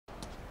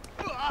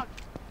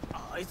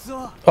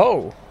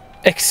Oh,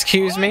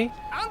 excuse me?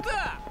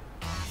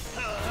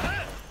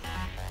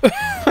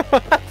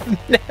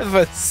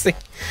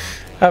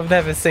 I've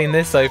never seen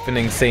this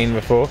opening scene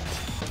before.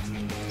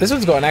 This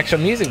one's got an actual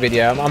music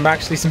video. I'm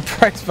actually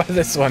surprised by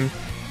this one.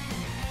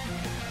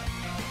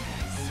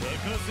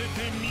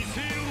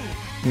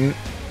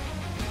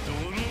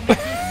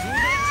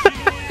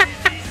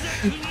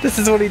 This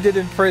is what he did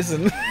in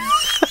prison.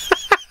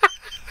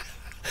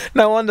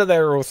 No wonder they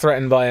were all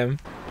threatened by him.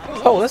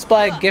 Oh, let's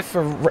buy a gift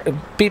for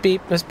beep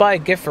beep. Let's buy a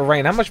gift for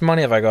Rain. How much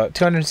money have I got?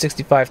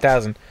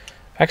 265,000.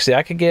 Actually,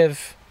 I could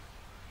give.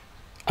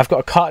 I've got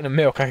a carton of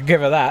milk. I could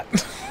give her that.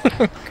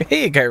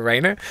 Here you go,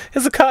 Rainer.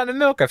 Here's a carton of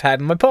milk I've had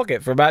in my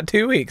pocket for about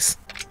 2 weeks.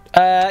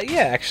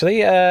 Yeah, actually.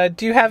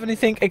 Do you have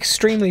anything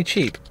extremely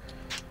cheap?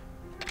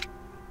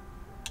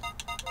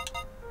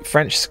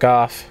 French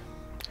scarf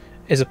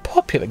is a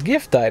popular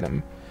gift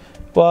item.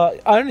 Well,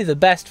 only the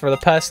best for the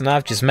person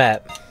I've just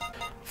met.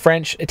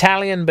 French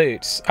Italian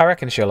boots. I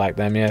reckon she'll like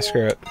them. Yeah,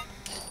 screw it.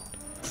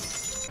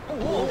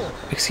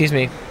 Excuse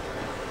me.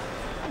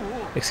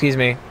 Excuse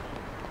me.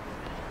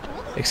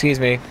 Excuse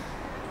me.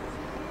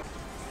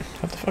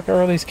 What the fuck are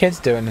all these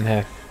kids doing in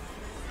here?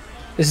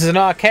 This is an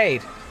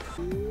arcade.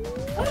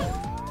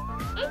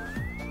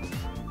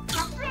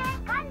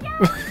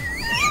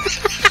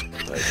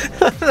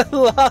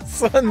 The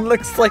last one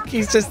looks like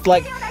he's just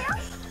like...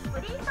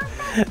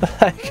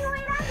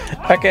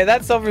 Okay,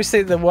 that's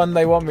obviously the one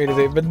they want me to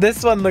do, but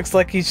this one looks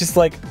like he's just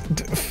like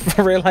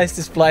realized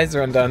his flies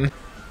are undone.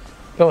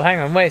 Oh, hang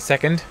on, wait a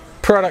second.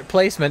 Product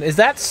placement. Is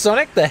that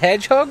Sonic the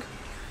Hedgehog?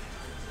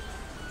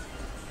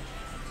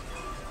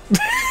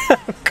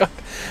 God.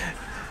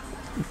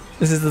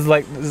 This is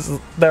like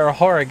there are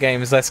horror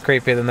games less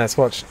creepy than this.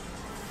 Watch.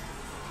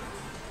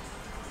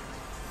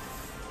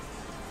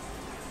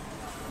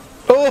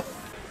 Oh,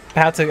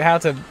 how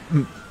to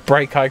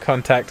break eye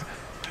contact.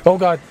 Oh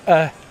God.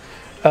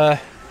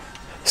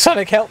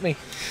 Sonic, help me!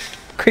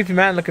 Creepy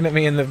man looking at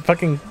me in the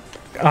fucking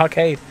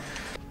arcade.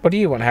 What do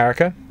you want,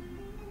 Haruka?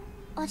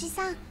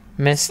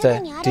 Mister,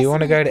 do you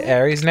want to go to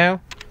Ares now?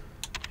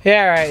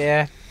 Yeah, right,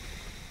 yeah.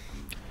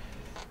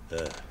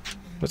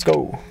 Let's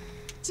go.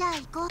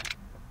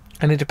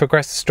 I need to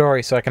progress the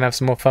story so I can have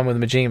some more fun with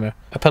Majima.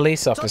 A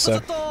police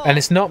officer. And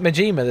it's not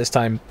Majima this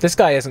time. This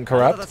guy isn't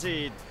corrupt.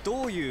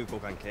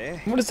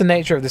 What is the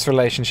nature of this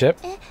relationship?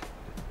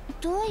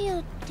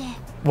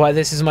 Why,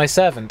 this is my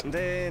servant.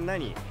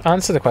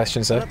 Answer the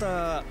question,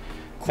 sir.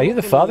 Are you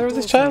the father of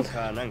this child?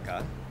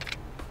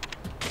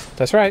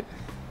 That's right.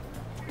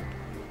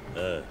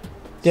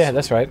 Yeah,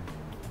 that's right.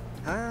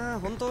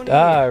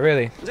 Ah,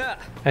 really?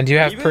 And do you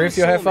have proof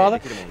you're her father?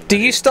 Do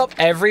you stop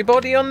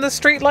everybody on the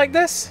street like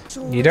this?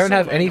 You don't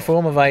have any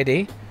form of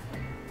ID?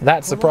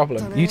 That's the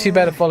problem. You two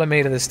better follow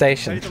me to the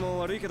station.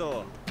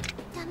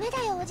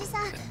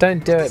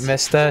 Don't do it,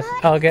 mister.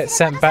 I'll get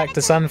sent back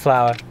to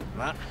Sunflower.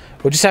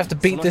 We'll just have to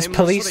beat this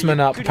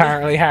policeman up,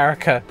 apparently,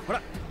 Haruka.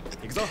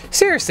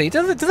 Seriously,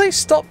 do they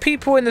stop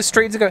people in the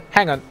streets and go,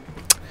 hang on,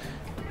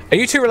 are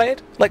you two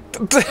related? Like,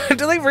 do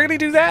they really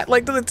do that?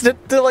 Like,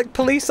 do like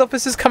police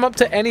officers come up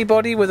to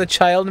anybody with a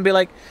child and be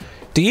like,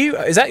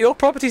 is that your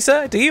property,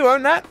 sir? Do you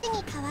own that?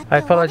 I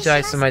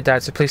apologize to my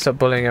dad, so please stop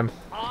bullying him.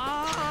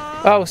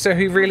 Oh, so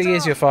he really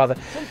is your father.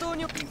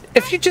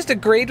 If you just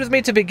agreed with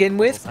me to begin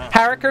with,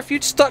 Haruka, if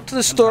you'd stuck to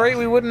the story,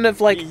 we wouldn't have,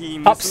 like,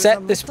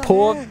 upset this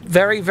poor,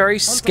 very, very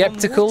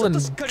skeptical and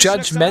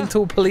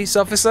judgmental police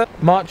officer.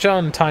 March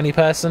on, tiny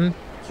person.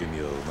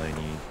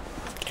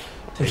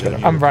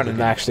 I'm running,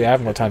 actually. I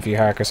haven't got time for you,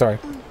 Haruka, sorry.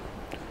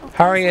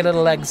 Hurry your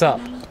little legs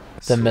up.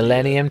 The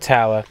Millennium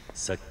Tower.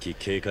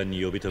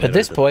 At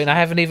this point, I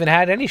haven't even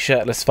had any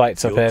shirtless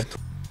fights up here.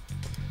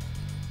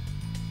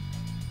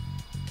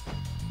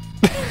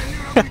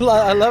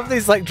 I love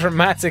these like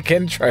dramatic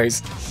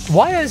intros.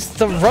 Why has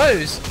the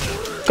rose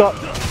got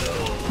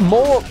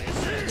more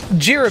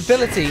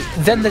durability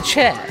than the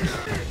chair?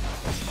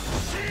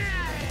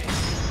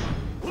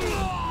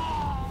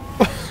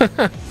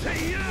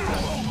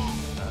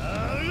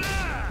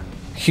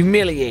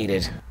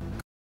 Humiliated.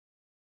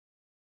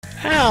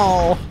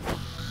 Ow.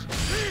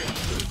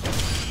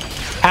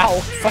 Ow.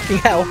 Fucking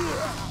hell.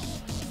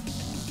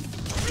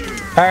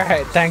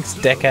 Alright, thanks,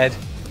 dickhead.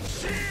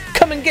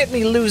 Come and get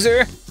me,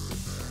 loser.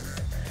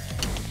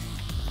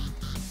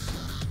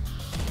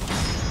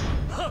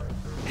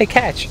 Hey,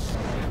 catch.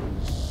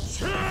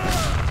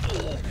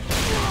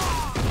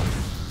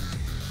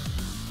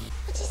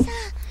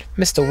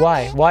 Mr.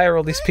 Y, why are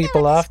all these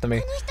people after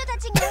me?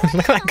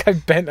 Look at that guy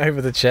bent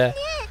over the chair.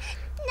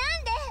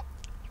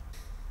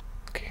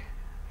 Okay,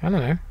 I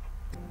don't know.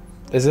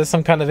 Is there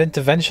some kind of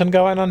intervention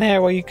going on here?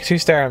 What are you two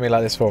staring at me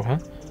like this for, huh?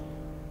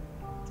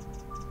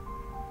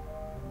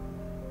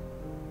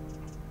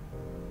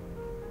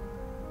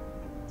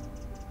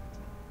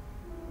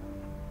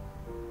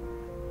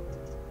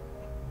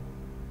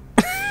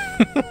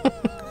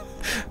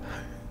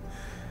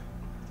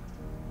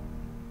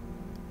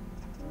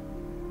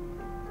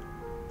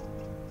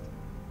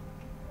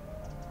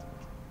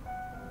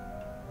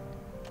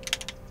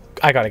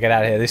 I gotta get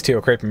out of here. These two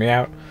are creeping me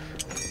out.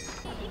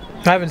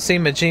 I haven't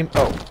seen Majima.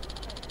 Oh.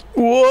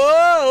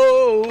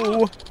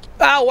 Whoa!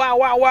 Ow, wow,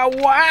 wow,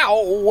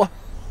 wow,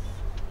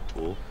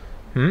 wow!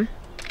 Hmm?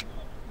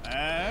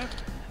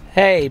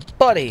 Hey,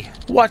 buddy,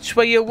 watch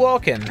where you're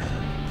walking.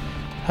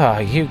 Ah,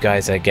 you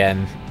guys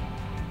again.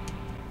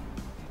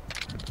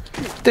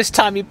 This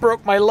time you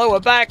broke my lower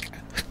back.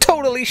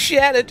 Totally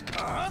shattered.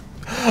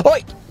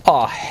 Oi!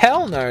 Oh,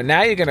 hell no.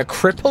 Now you're gonna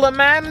cripple a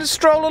man and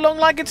stroll along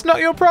like it's not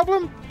your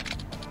problem?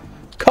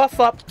 Cough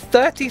up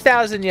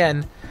 30,000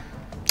 yen.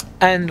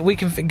 And we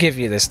can forgive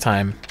you this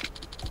time.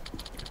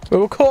 We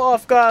were caught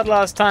off guard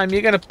last time.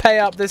 You're gonna pay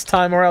up this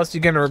time or else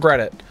you're gonna regret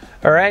it.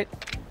 Alright?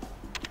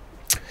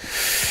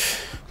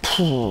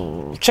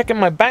 Checking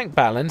my bank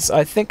balance,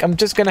 I think I'm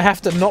just gonna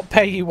have to not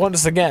pay you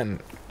once again.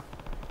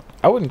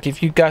 I wouldn't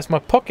give you guys my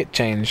pocket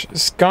change.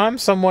 Scam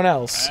someone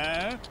else.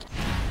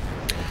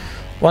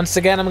 Once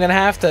again, I'm gonna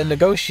have to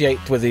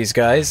negotiate with these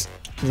guys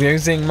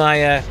using my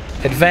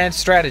advanced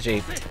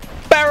strategy.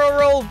 Barrel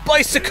roll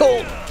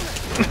bicycle!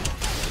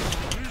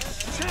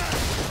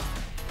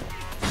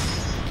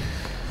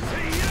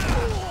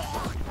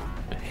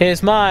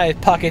 Here's my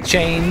pocket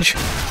change.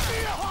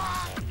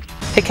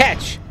 Hey,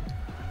 catch!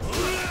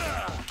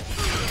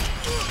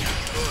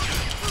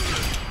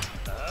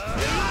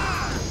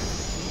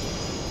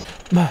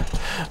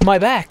 My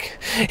back.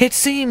 It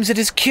seems it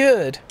is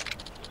cured.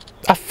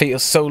 I feel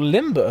so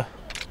limber.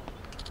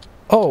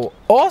 Oh,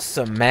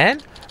 awesome,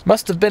 man.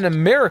 Must have been a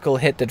miracle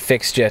hit that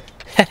fixed you.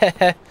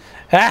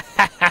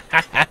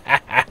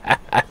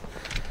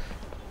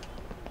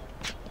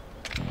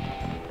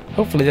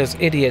 Hopefully those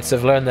idiots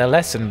have learned their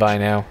lesson by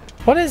now.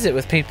 What is it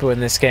with people in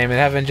this game and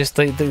having just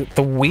the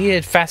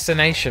weird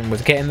fascination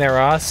with getting their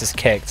asses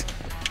kicked?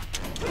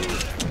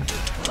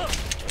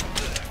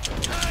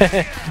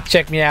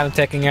 Check me out, I'm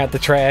taking out the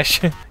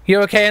trash.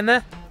 You okay in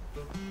there?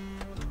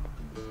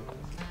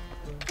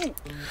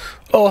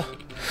 Oh,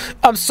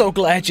 I'm so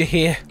glad you're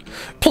here.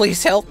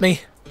 Please help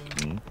me.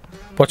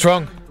 What's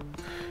wrong?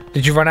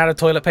 Did you run out of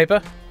toilet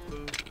paper?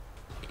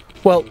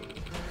 Well,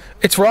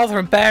 it's rather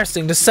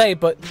embarrassing to say,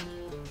 but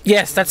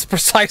yes, that's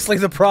precisely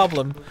the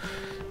problem.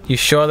 You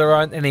sure there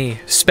aren't any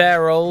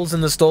spare rolls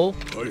in the stall?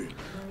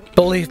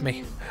 Believe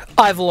me,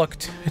 I've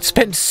looked. It's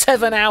been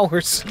 7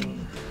 hours.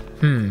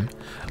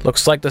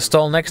 Looks like the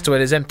stall next to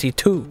it is empty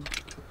too.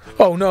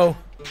 Oh no.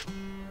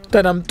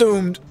 Then I'm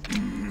doomed.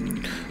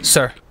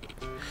 Sir,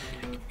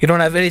 you don't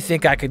have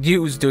anything I could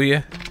use, do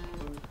you?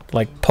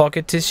 Like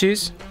pocket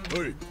tissues?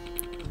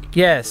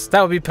 Yes,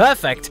 that would be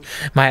perfect.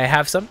 May I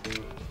have some?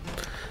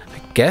 I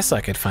guess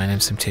I could find him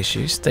some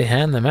tissues. They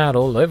hand them out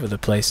all over the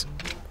place.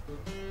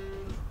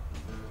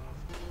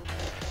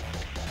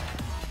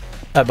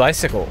 A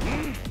bicycle.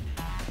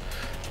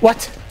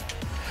 What?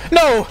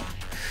 No!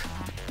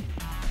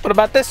 What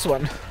about this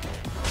one?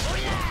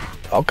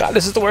 Oh god,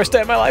 this is the worst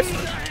day of my life.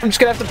 I'm just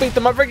gonna have to beat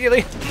them up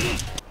regularly.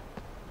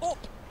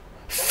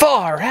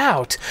 Far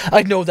out!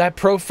 I'd know that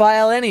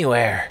profile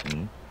anywhere.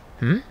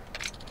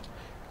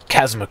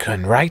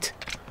 Kazuma-kun, right?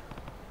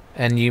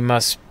 And you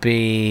must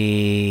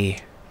be...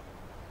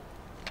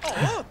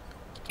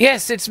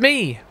 Yes, it's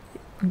me!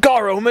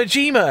 Goro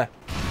Majima!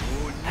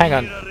 Hang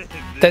on.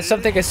 There's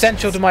something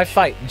essential to my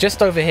fight,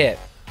 just over here.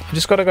 I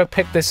just gotta go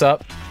pick this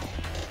up.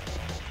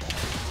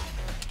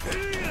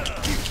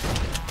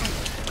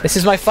 This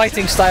is my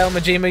fighting style,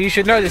 Majima. You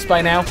should know this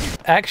by now.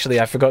 Actually,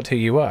 I forgot who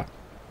you are.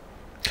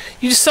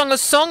 You just sung a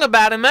song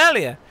about him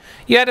earlier.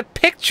 You had a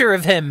picture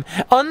of him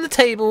on the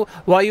table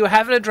while you were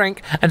having a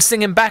drink and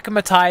singing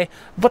Bakamatai.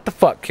 What the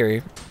fuck,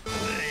 Kiryu?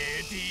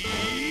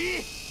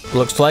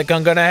 Looks like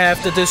I'm gonna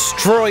have to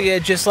destroy you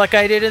just like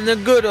I did in the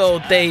good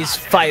old days,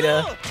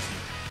 fighter.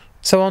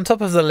 So on top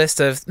of the list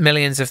of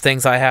millions of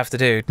things I have to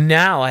do,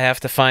 now I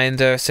have to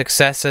find a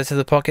successor to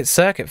the Pocket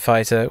Circuit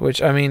Fighter,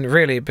 which, I mean,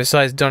 really,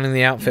 besides donning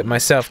the outfit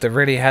myself, there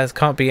really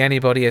can't be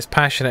anybody as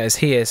passionate as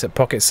he is at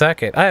Pocket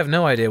Circuit. I have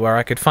no idea where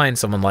I could find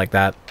someone like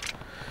that.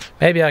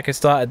 Maybe I could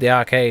start at the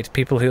arcade.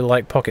 People who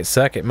like Pocket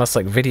Circuit must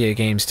like video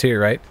games too,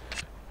 right?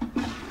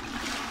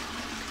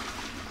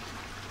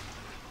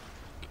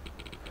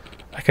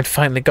 I could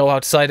finally go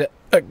outside.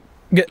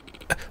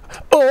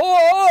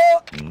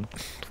 Oh!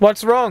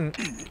 What's wrong?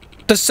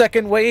 The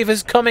second wave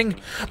is coming,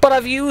 but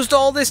I've used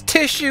all this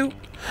tissue.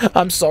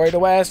 I'm sorry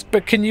to ask,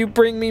 but can you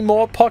bring me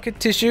more pocket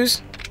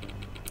tissues?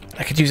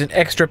 I could use an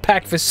extra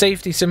pack for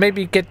safety, so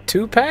maybe get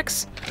 2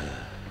 packs?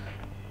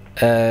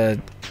 I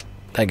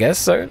guess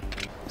so.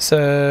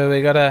 So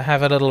we gotta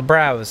have a little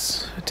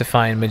browse to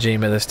find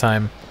Majima this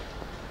time.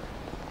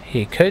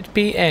 He could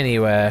be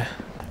anywhere.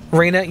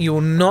 Rina, you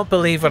will not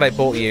believe what I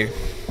bought you.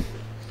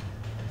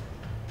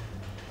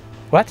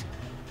 What?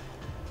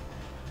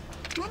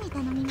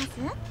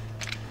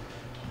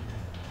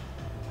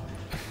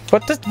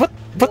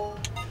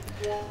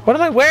 What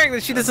am I wearing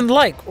that she doesn't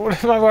like?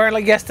 What am I wearing,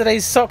 like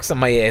yesterday's socks on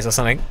my ears or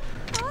something?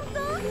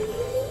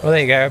 Well, there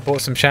you go. I bought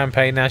some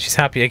champagne. Now she's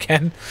happy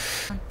again.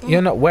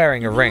 You're not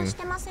wearing a ring.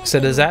 So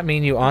does that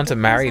mean you aren't a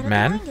married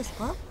man?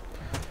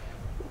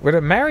 Would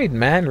a married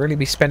man really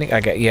be spending...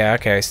 yeah,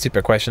 okay,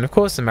 stupid question. Of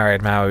course a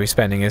married man would be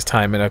spending his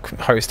time in a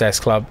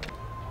hostess club.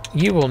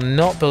 You will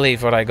not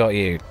believe what I got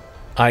you.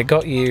 I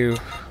got you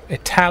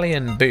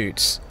Italian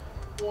boots.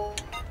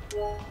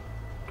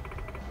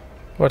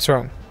 What's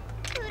wrong?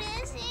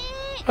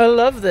 I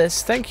love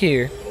this, thank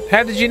you.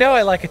 How did you know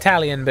I like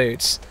Italian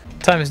boots?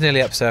 Time is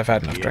nearly up, so I've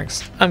had enough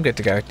drinks. I'm good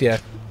to go, yeah.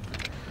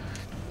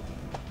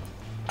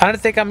 I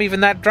don't think I'm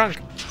even that drunk.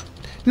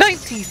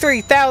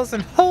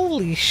 93,000!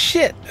 Holy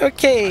shit!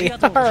 Okay,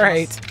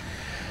 alright.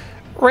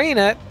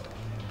 Reina,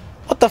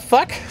 what the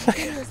fuck?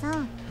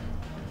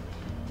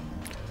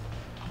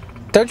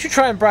 Don't you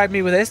try and bribe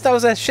me with this. That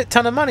was a shit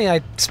ton of money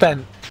I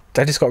spent.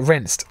 I just got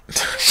rinsed.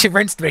 She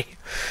rinsed me.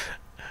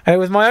 And it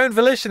was my own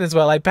volition as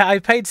well. I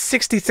paid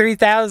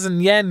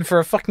 63,000 yen for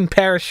a fucking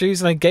pair of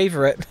shoes and I gave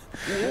her it.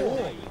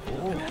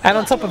 And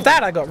on top of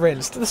that I got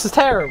rinsed. This is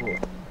terrible.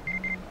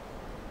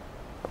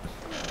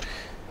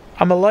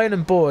 I'm alone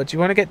and bored. Do you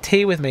want to get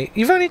tea with me?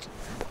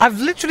 I've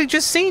literally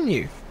just seen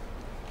you.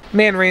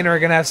 Me and Rena are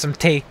going to have some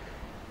tea.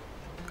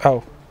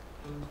 Oh.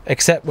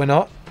 Except we're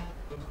not.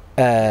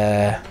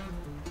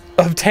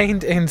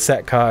 Obtained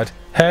insect card.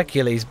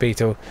 Hercules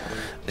beetle.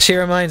 She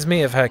reminds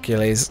me of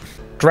Hercules.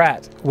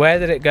 Drat, where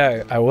did it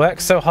go? I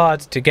worked so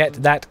hard to get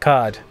that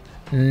card.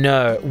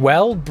 No.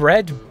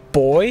 Well-bred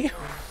boy?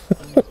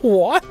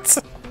 What?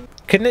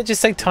 Couldn't it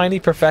just say tiny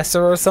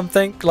professor or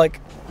something? Like,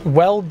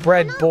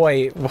 well-bred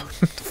boy.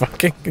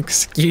 Fucking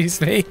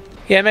excuse me.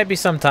 Yeah, maybe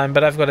sometime,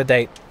 but I've got a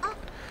date.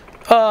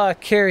 Oh,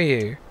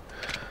 Kiryu.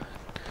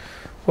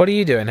 What are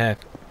you doing here?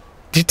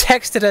 You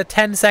texted her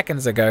 10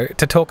 seconds ago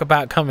to talk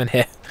about coming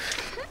here.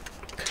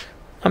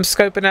 I'm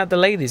scoping out the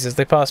ladies as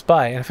they pass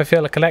by, and if I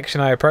feel a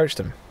connection, I approach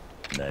them.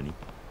 Nani?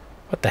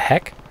 What the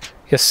heck?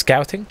 You're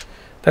scouting?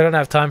 They don't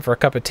have time for a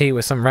cup of tea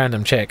with some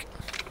random chick.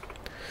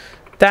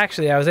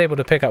 Actually, I was able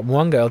to pick up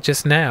one girl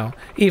just now.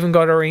 Even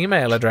got her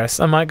email address.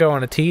 I might go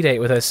on a tea date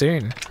with her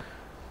soon.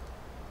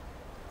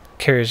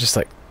 Kiryu's just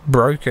like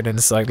broken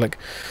inside, like,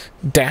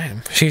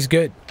 damn, she's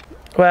good.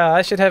 Well,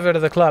 I should have her to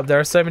the club. There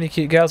are so many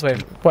cute girls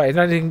waiting. Wait,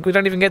 we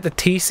don't even get the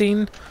tea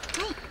scene?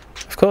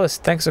 Of course,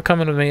 thanks for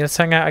coming with me. Let's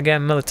hang out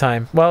again another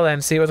time. Well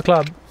then, see you at the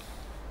club.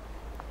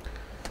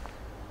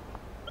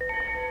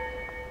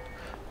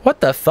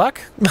 What the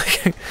fuck?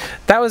 Like,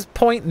 that was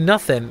point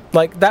nothing.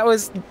 Like, that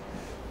was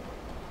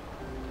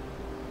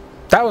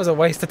a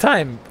waste of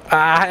time.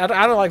 I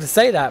don't like to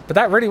say that, but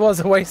that really was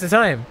a waste of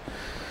time.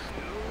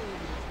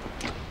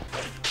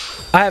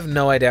 I have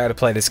no idea how to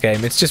play this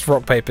game. It's just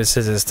rock, paper,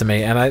 scissors to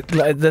me. And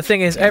the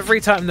thing is,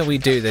 every time that we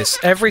do this,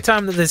 every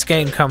time that this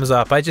game comes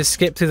up, I just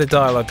skip through the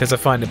dialogue because I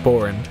find it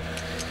boring.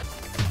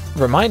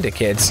 Reminder,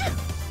 kids.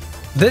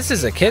 This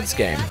is a kid's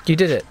game. You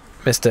did it,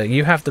 mister.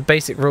 You have the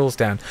basic rules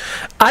down.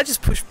 I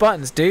just push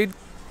buttons, dude.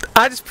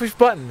 I just push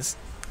buttons.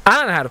 I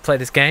don't know how to play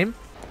this game.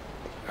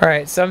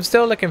 Alright, so I'm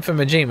still looking for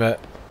Majima.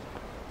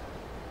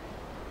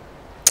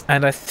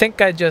 And I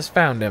think I just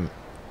found him.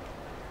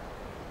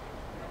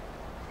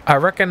 I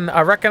reckon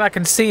I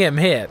can see him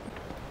here.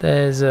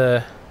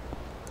 There's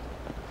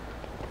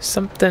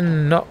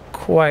something not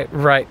quite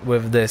right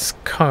with this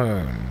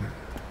cone.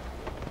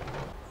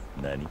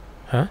 Nani?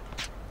 Huh?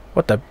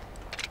 What the?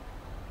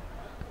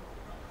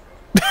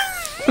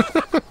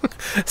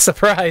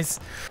 Surprise!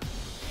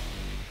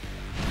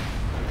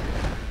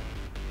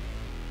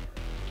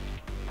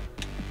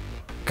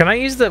 Can I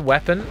use the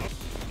weapon?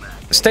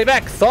 Stay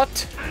back,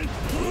 thought!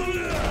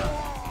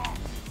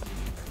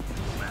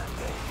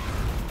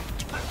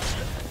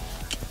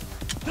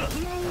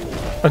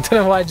 I don't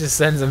know why it just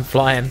sends him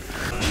flying.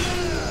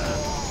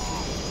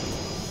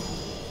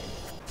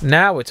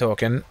 Now we're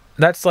talking.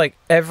 That's like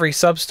every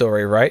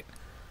sub-story, right?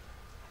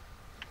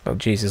 Oh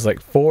jeez, there's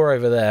like 4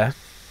 over there.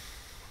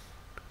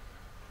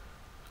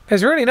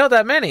 There's really not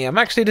that many. I'm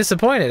actually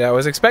disappointed. I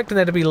was expecting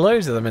there to be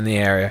loads of them in the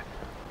area.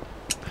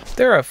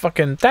 There are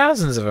fucking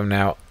thousands of them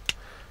now.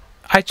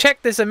 I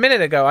checked this a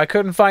minute ago. I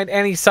couldn't find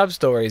any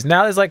sub-stories.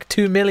 Now there's like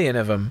 2 million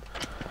of them.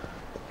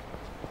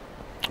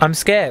 I'm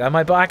scared.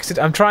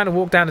 I'm trying to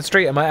walk down the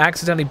street. I might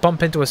accidentally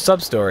bump into a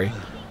sub-story.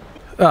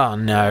 Oh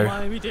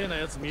no.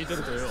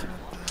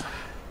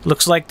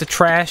 Looks like the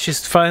trash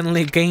has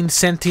finally gained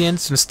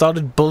sentience and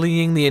started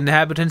bullying the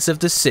inhabitants of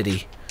the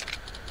city.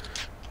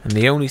 And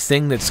the only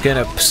thing that's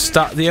gonna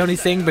stop, the only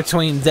thing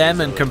between them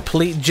and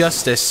complete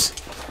justice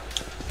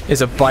is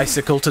a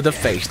bicycle to the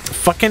face.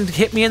 Fucking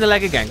hit me in the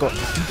leg again. Go on.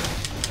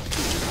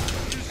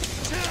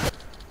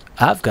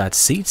 I've got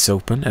seats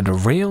open at a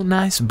real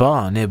nice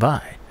bar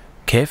nearby.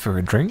 Care for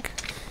a drink?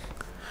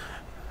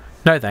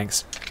 No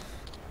thanks.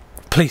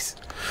 Please.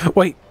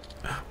 Wait,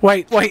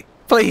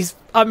 please.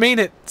 I mean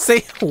it.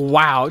 See?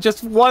 Wow.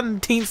 Just one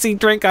teensy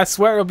drink. I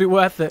swear it'll be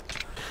worth it.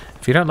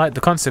 If you don't like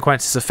the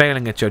consequences of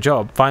failing at your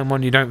job, find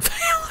one you don't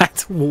fail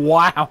at.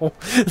 Wow.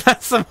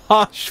 That's some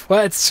harsh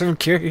words from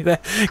Kiryu there.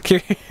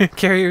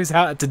 Kiryu's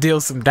out to deal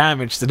some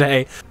damage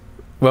today.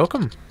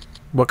 Welcome.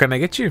 What can I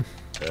get you?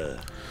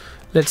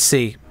 Let's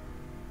see.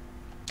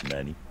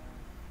 Nani?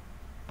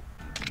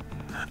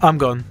 I'm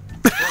gone.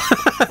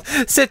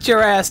 Sit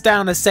your ass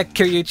down a sec,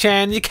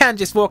 Kiryu-chan. You can't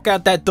just walk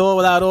out that door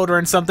without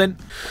ordering something.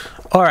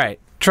 Alright,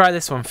 Try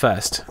this one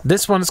first.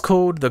 This one's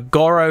called the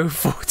Goro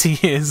 40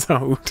 years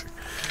old.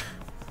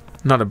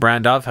 Not a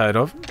brand I've heard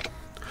of.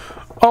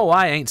 Oh,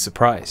 I ain't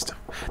surprised.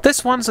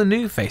 This one's a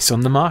new face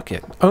on the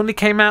market. Only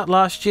came out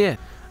last year.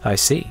 I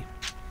see.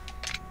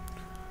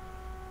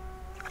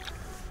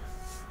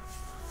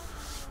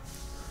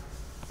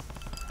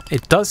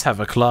 It does have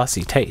a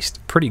classy taste.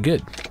 Pretty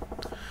good.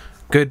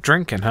 Good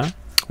drinking, huh?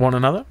 Want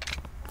another?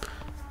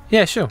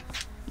 Yeah, sure.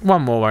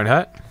 One more won't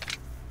hurt.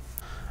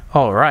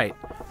 Alright.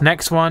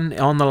 Next one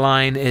on the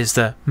line is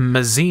the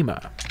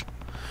Majima.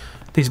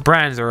 These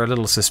brands are a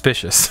little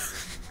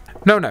suspicious.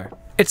 No.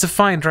 It's a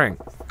fine drink.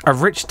 A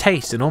rich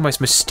taste and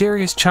almost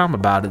mysterious charm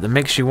about it that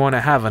makes you want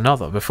to have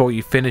another before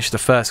you finish the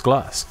first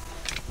glass.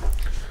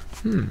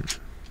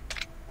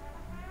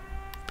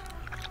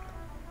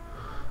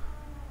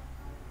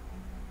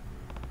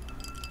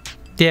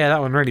 Yeah, that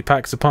one really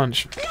packs a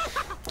punch.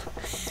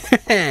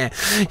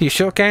 You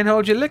sure can't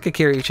hold your liquor,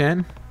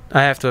 Kiryu-chan.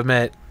 I have to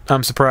admit,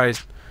 I'm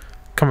surprised.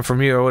 Coming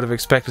from you, I would have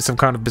expected some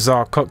kind of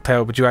bizarre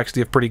cocktail, but you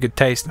actually have pretty good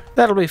taste.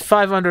 That'll be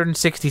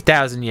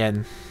 560,000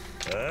 yen.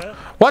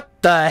 What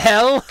the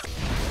hell?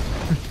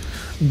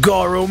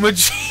 Goro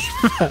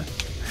Majima.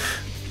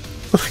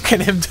 Look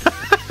at him.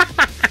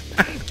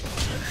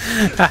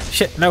 Ah,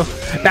 shit, no.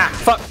 Ah,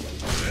 fuck.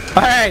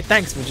 Alright,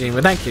 thanks,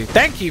 Majima. Thank you.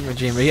 Thank you,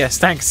 Majima. Yes,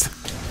 thanks.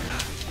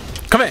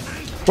 Come here.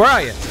 Where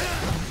are you?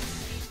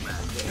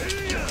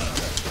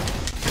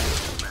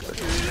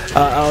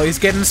 Uh-oh, he's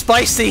getting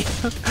spicy.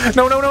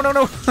 No.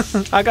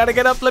 I gotta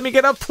get up. Let me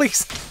get up,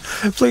 please.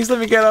 Please let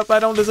me get up. I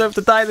don't deserve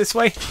to die this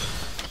way.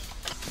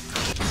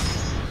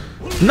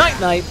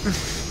 Night-night.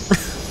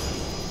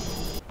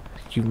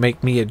 You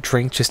make me a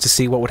drink just to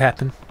see what would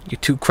happen.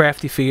 You're too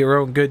crafty for your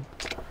own good.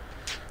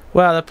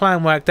 Well, the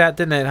plan worked out,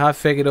 didn't it? I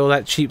figured all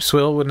that cheap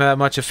swill wouldn't have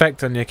much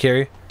effect on you,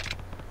 Kiryu.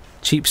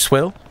 Cheap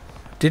swill?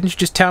 Didn't you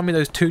just tell me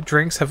those 2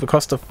 drinks have a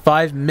cost of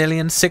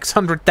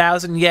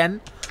 5,600,000 yen?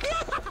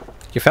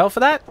 You fell for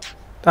that?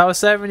 I was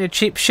serving you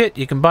cheap shit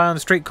you can buy on the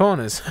street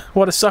corners.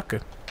 What a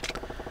sucker.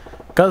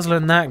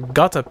 Guzzling that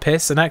gutter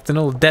piss and acting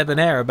all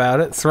debonair about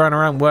it, throwing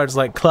around words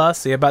like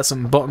classy about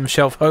some bottom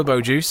shelf hobo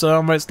juice, I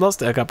almost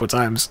lost it a couple of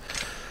times.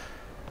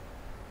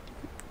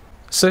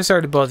 So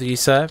sorry to bother you,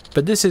 sir,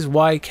 but this is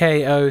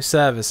YKO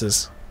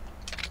Services.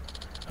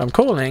 I'm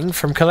calling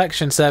from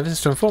collection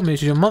services to inform you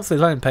that your monthly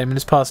loan payment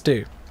is past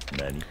due.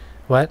 Nani?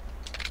 What?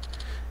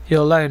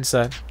 Your loan,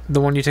 sir.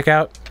 The one you took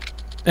out?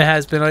 It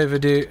has been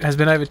overdue. Has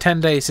been over 10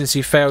 days since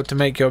you failed to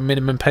make your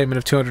minimum payment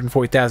of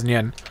 240,000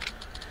 yen.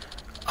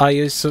 Are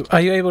you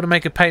able to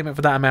make a payment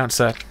for that amount,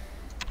 sir?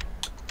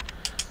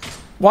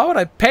 Why would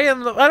I pay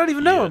him? I don't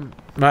even know him.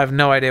 I have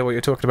no idea what you're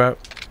talking about.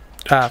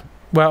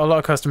 Well, a lot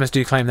of customers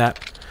do claim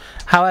that.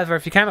 However,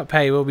 if you cannot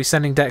pay, we'll be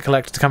sending debt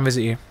collector to come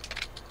visit you.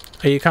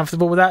 Are you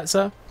comfortable with that,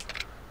 sir?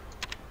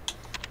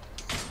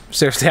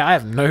 Seriously, I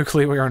have no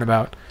clue what you're on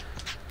about.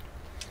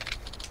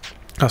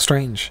 How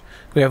strange.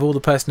 We have all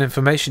the personal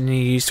information you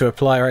use to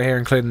apply right here,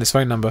 including this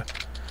phone number.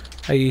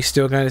 Are you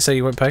still going to say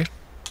you won't pay?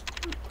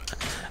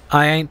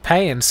 I ain't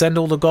paying. Send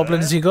all the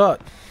goblins you got.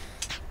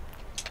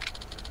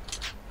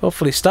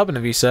 Awfully stubborn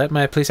of you, sir.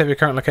 May I please have your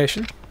current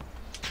location?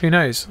 Who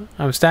knows?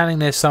 I'm standing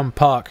near some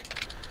park.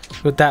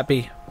 Would that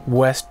be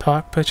West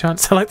Park,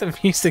 perchance? I like the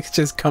music's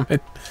just coming.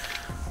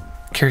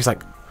 Kiryu's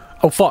like,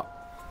 oh fuck.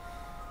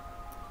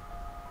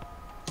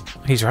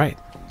 He's right.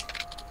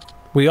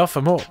 We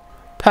offer more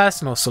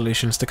personal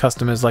solutions to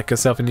customers like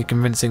yourself and you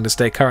convincing to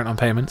stay current on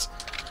payments.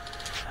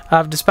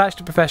 I've dispatched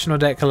a professional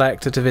debt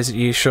collector to visit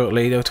you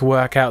shortly to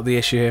work out the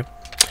issue here.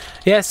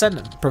 Yeah, send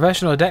him.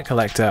 Professional debt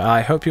collector.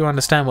 I hope you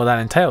understand what that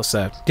entails,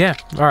 sir. Yeah,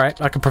 alright.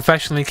 I can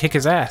professionally kick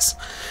his ass.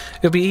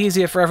 It'll be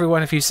easier for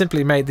everyone if you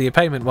simply made the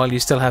payment while you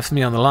still have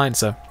me on the line,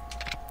 sir.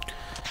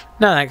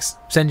 No thanks.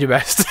 Send your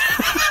best.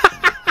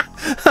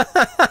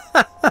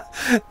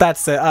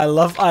 That's it. I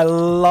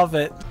love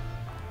it.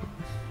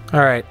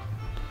 Alright.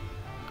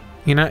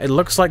 You know, it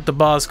looks like the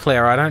bar's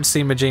clear. I don't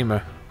see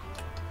Majima.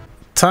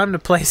 Time to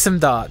play some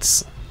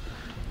darts.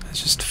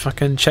 Let's just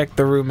fucking check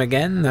the room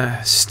again.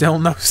 Still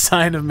no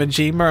sign of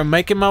Majima. I'm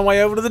making my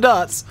way over to the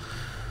darts.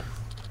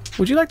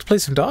 Would you like to play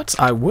some darts?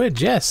 I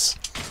would, yes.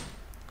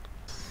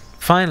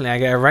 Finally, I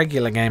get a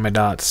regular game of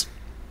darts.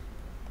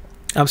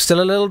 I'm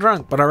still a little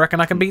drunk, but I reckon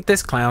I can beat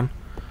this clown.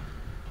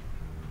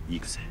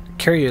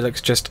 Kiryu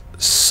looks just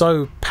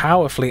so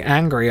powerfully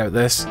angry at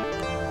this.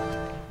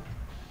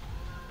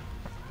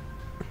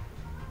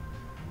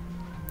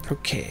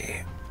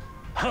 Okay.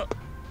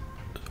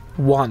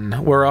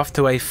 1. We're off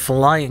to a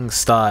flying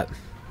start.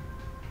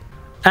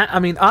 I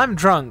mean, I'm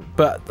drunk,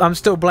 but I'm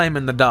still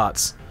blaming the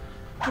darts.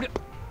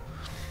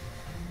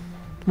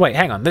 Wait,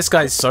 hang on. This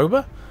guy's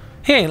sober?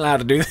 He ain't allowed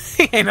to do this.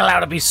 He ain't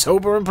allowed to be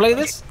sober and play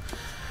this.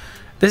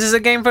 This is a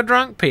game for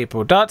drunk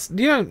people. Darts.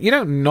 You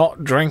don't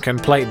not drink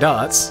and play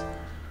darts.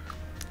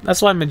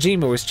 That's why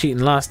Majima was cheating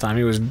last time.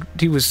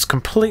 He was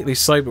completely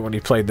sober when he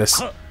played this.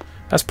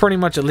 That's pretty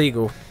much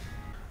illegal.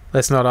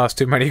 Let's not ask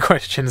too many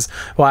questions.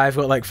 Why, I've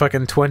got like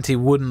fucking 20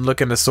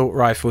 wooden-looking assault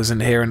rifles in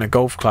here and a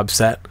golf club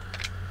set.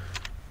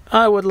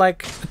 I would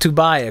like to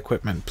buy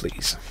equipment,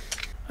 please.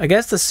 I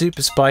guess the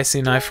super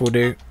spicy knife will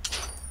do.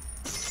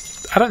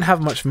 I don't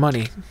have much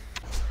money.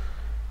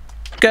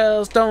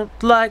 Girls don't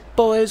like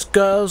boys,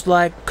 girls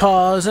like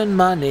cars and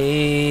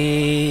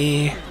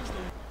money.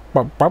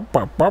 Well,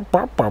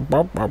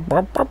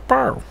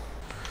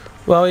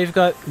 we've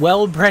got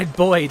well-bred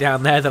boy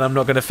down there that I'm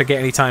not going to forget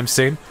anytime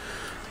soon.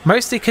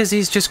 Mostly because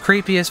he's just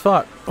creepy as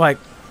fuck. Like,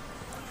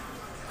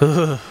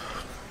 ugh.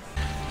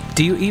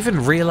 Do you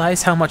even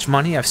realize how much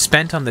money I've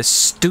spent on this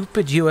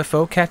stupid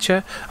UFO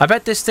catcher? I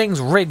bet this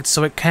thing's rigged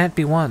so it can't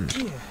be won.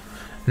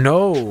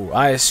 No,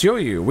 I assure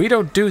you, we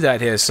don't do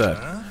that here,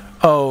 sir.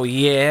 Oh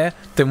yeah?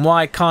 Then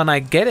why can't I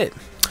get it?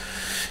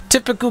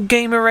 Typical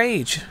gamer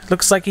age.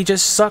 Looks like he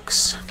just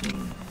sucks.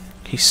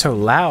 He's so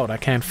loud, I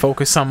can't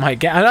focus on my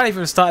game. I not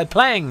even started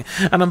playing,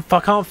 and I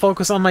can't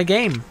focus on my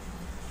game.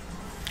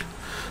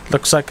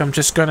 Looks like I'm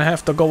just gonna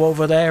have to go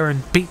over there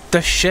and beat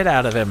the shit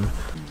out of him.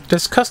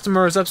 This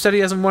customer is upset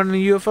he hasn't won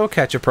any UFO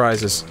catcher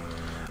prizes.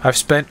 I've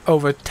spent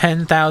over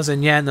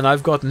 10,000 yen and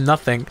I've got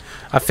nothing.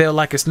 I feel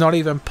like it's not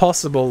even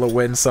possible to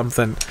win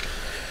something.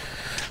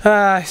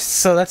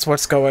 So that's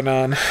what's going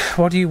on.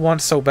 What do you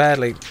want so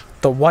badly?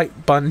 The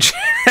white bunch.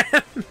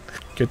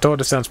 Your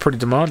daughter sounds pretty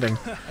demanding.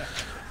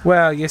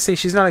 Well, you see,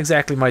 she's not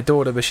exactly my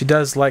daughter, but she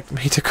does like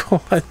me to call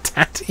her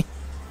daddy.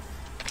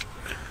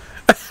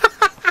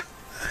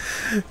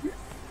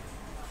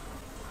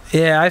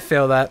 Yeah, I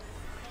feel that.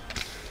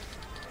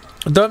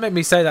 Don't make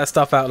me say that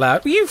stuff out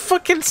loud. You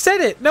fucking said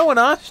it! No one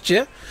asked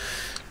you!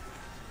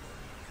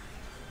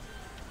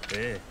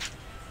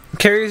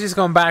 Kiryu's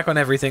gone back on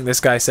everything this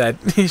guy said.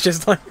 He's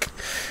just like...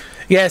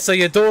 Yeah, so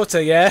your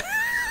daughter, yeah?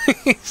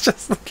 He's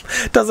just...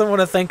 doesn't want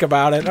to think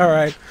about it.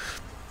 Alright.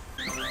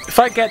 If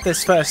I get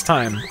this first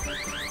time...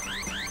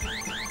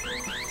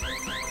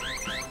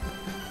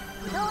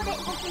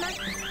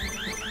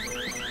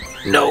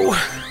 No!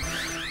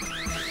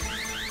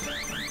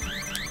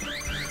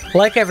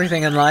 Like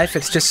everything in life,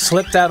 it's just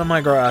slipped out of my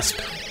grasp.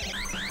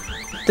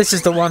 This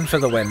is the one for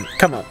the win.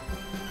 Come on.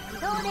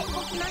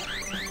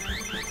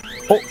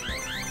 Oh.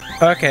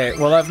 Okay,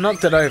 well I've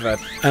knocked it over,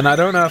 and I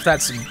don't know if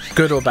that's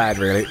good or bad,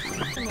 really.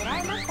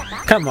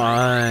 Come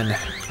on.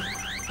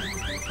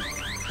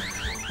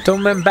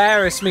 Don't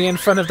embarrass me in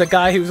front of the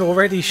guy who's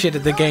already shit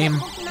at the game.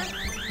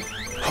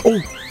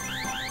 Oh!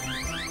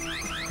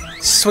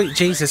 Sweet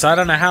Jesus, I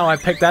don't know how I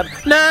picked that.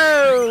 No!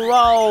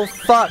 Oh,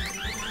 fuck.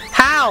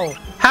 How?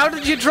 How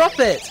did you drop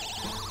it?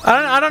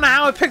 I don't know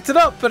how I picked it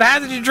up, but how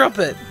did you drop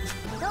it?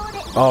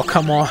 Oh,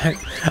 come on.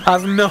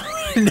 I'm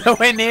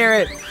nowhere near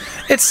it.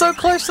 It's so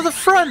close to the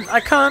front. I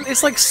can't.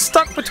 It's like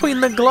stuck between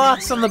the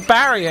glass and the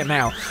barrier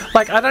now.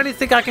 Like, I don't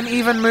think I can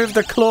even move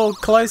the claw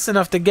close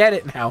enough to get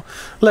it now.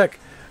 Look.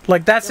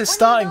 Like, that's his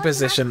starting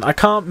position. I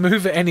can't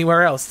move it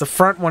anywhere else. The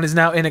front one is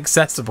now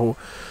inaccessible.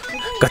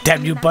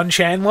 Goddamn you,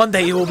 Bunchan. One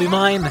day you will be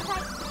mine.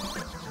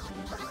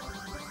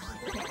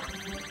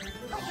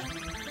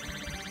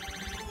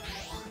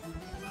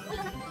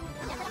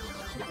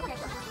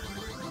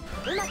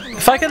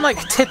 If I can, like,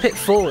 tip it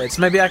forwards,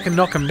 maybe I can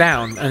knock him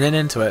down and then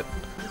into it.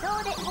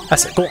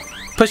 That's it. Go on.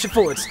 Push it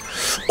forwards.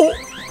 Oh!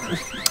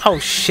 Oh,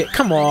 shit.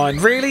 Come on.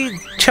 Really?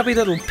 Chubby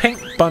little pink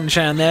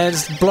Bunchan there,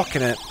 just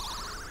blocking it.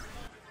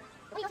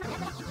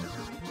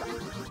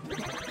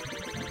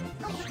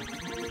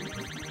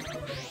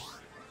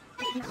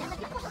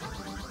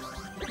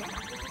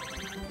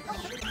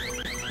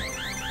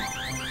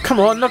 Come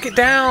on, knock it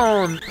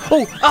down!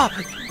 Oh! Ah!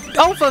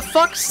 Oh, for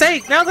fuck's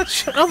sake! Now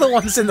the other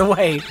one's in the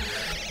way!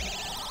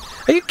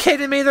 Are you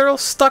kidding me? They're all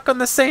stuck on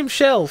the same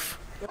shelf!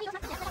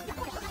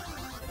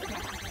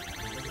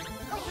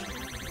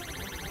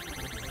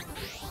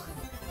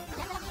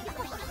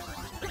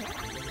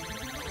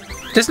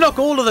 Just knock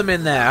all of them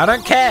in there, I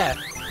don't care!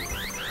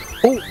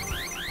 Oh!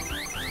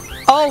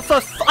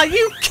 Oh, are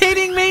you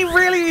kidding me?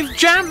 Really? You've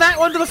jammed that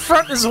one to the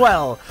front as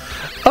well!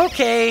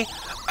 Okay.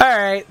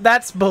 Alright,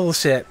 that's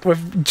bullshit.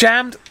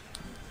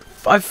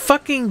 I've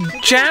fucking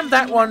jammed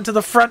that one to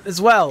the front as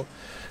well.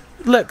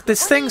 Look,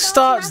 this thing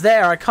starts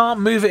there. I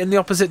can't move it in the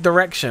opposite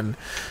direction.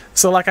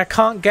 So, like, I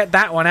can't get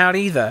that one out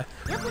either.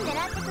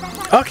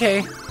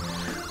 Okay.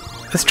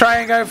 Let's try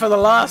and go for the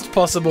last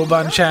possible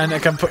Bunchan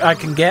I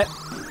can get.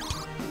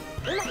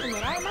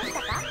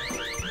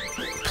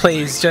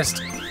 Please,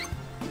 just...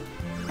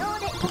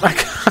 I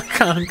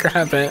can't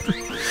grab it.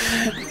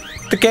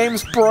 The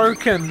game's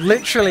broken.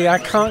 Literally, I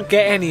can't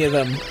get any of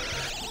them.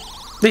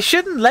 They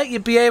shouldn't let you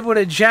be able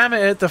to jam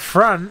it at the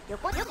front.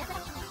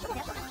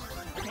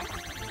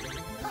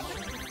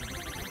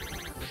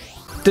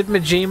 Did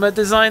Majima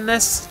design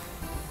this?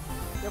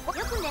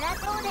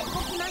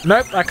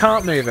 Nope, I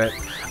can't move it.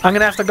 I'm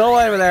gonna have to go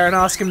over there and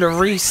ask him to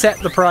reset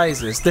the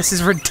prizes. This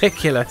is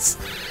ridiculous.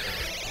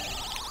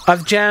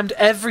 I've jammed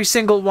every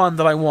single one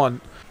that I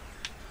want.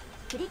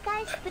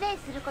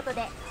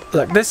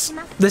 Look,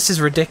 this is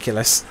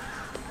ridiculous.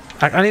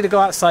 I need to go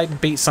outside and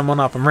beat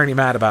someone up. I'm really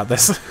mad about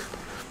this.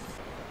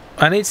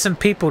 I need some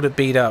people to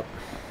beat up.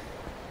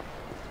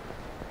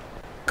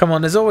 Come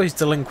on, there's always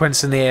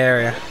delinquents in the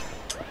area.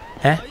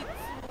 Eh?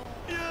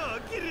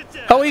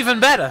 Oh, even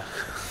better!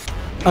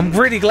 I'm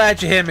really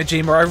glad you're here,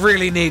 Majima. I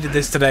really needed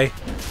this today.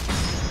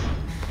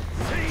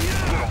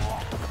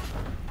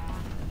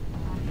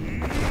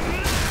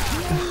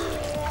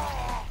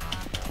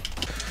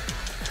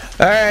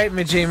 Alright,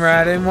 Majima,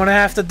 I didn't want to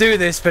have to do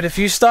this, but if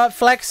you start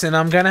flexing,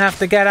 I'm going to have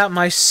to get out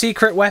my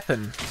secret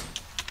weapon.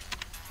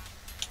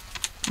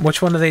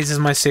 Which one of these is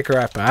my secret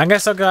weapon? I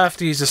guess I'll go have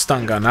to use a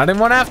stun gun. I didn't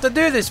want to have to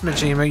do this,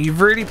 Majima. You've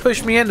really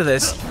pushed me into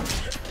this.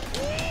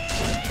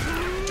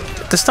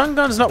 Do stun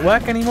guns not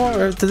work anymore?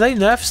 Or do they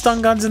nerf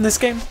stun guns in this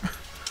game?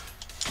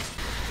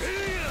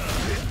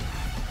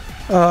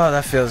 Oh,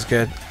 that feels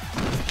good.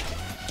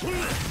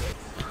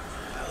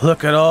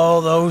 Look at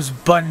all those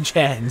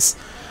bunchans.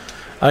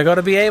 I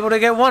gotta be able to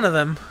get one of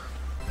them.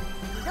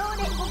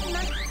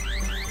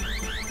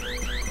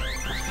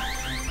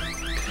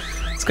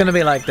 It's gonna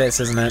be like this,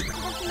 isn't it?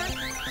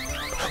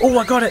 Oh,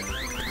 I got it!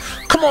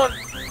 Come on!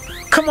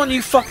 Come on,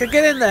 you fucker,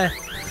 get in there!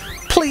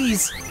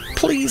 Please!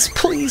 Please,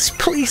 please,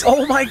 please!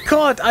 Oh my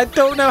god! I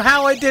don't know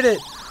how I did it!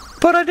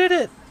 But I did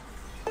it!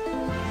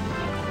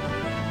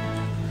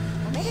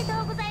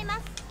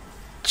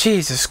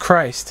 Jesus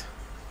Christ.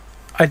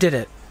 I did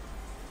it.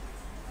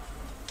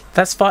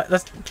 That's fuck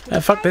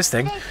this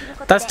thing.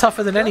 That's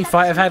tougher than any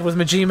fight I've had with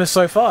Majima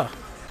so far.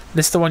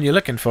 This is the one you're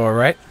looking for,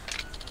 right?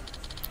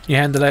 You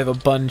handed over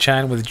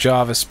Bun-chan with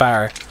Java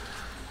Sparrow.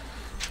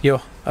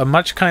 You're a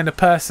much kinder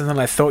person than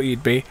I thought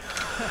you'd be.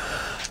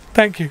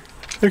 Thank you.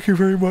 Thank you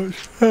very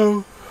much.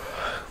 Oh.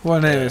 What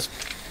name is?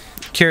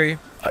 Curie.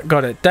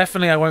 Got it.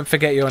 Definitely I won't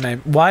forget your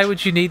name. Why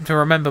would you need to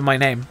remember my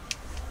name?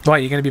 Why,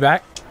 you gonna be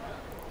back?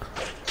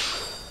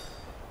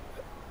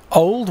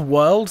 Old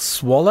World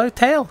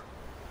Swallowtail?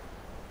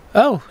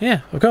 Oh,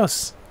 yeah, of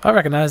course. I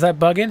recognize that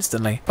bug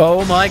instantly.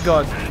 Oh my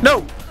god.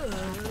 No!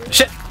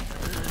 Shit!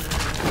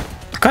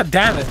 God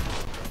damn it.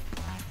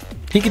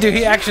 He can do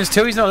heat actions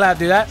too, he's not allowed to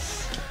do that.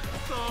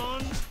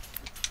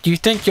 You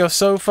think you're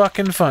so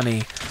fucking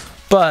funny.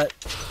 But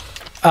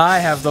I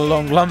have the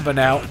long lumber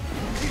now.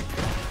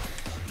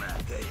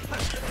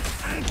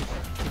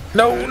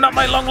 No, not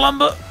my long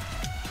lumber!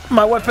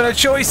 My weapon of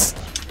choice!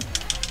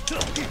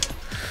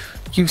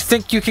 You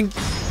think you can...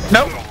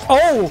 No!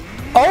 Oh!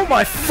 Oh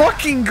my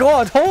fucking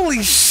god!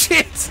 Holy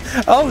shit!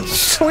 Oh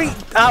sweet!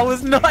 I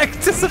was not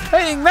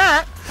anticipating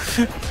that!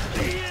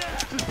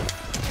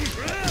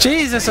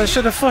 Jesus, I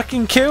should have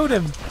fucking killed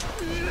him!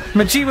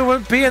 Majima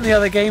won't be in the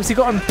other games, he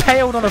got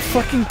impaled on a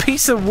fucking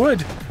piece of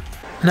wood!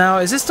 Now,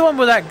 is this the one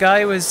where that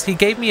guy was... He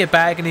gave me a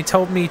bag and he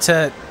told me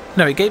to...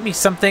 No, he gave me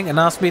something and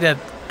asked me to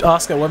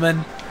ask a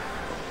woman.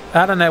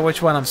 I don't know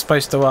which one I'm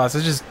supposed to ask,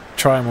 let's just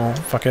try them all,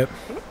 fuck it.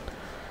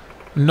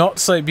 Not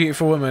so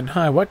beautiful woman.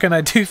 Hi, what can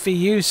I do for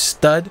you,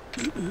 stud?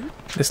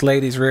 This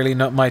lady's really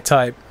not my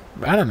type.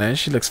 I don't know,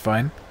 she looks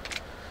fine.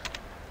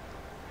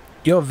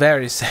 You're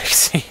very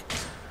sexy.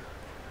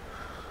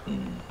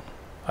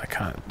 I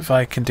can't. If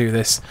I can do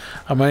this,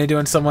 I'm only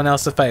doing someone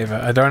else a favour.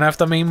 I don't have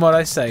to mean what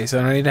I say, so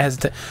I don't need to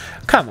hesitate.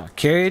 Come on,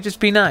 Kyrie, just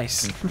be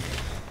nice.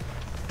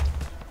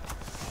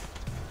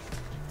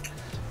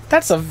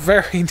 That's a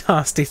very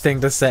nasty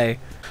thing to say.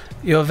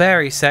 You're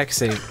very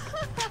sexy.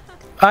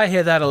 I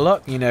hear that a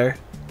lot, you know.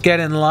 Get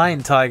in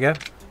line, tiger.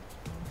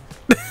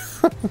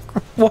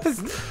 What is...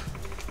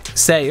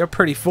 Say, you're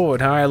pretty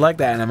forward, huh? I like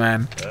that in a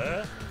man.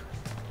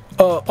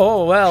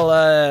 Oh,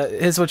 well,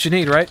 here's what you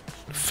need, right?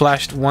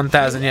 Flashed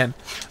 1,000 yen.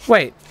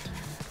 Wait,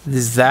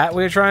 is that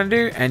what you're trying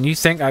to do? And you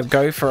think I'd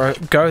go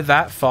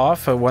that far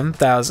for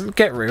 1,000?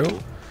 Get real.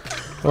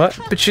 What?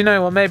 But you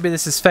know what, maybe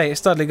this is fate. A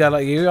studly guy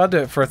like you, I'll do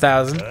it for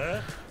 1,000.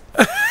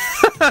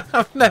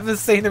 I've never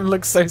seen him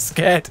look so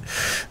scared.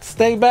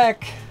 Stay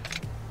back.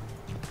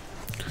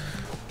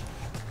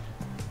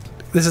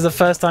 This is the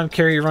first time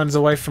Kiryu runs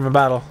away from a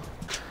battle.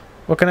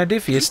 What can I do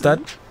for you,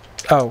 stud?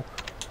 Oh.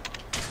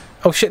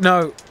 Oh shit,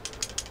 no.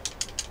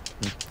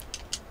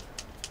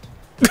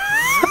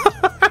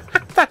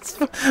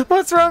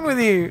 What's wrong with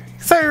you?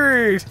 So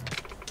rude.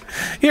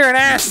 You're an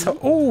asshole.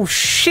 Oh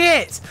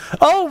shit.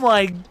 Oh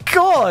my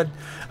god.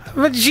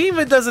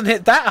 Majima doesn't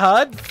hit that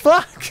hard.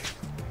 Fuck.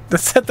 I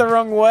said the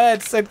wrong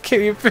word. Said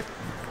Kiryu.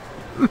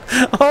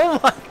 Oh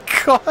my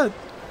god.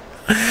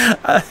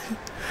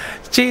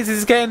 Jesus,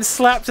 he's getting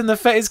slapped in the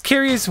face. Is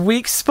Kiryu's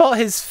weak spot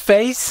his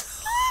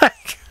face?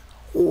 Like,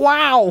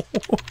 wow.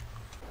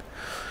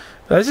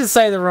 Let's just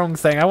say the wrong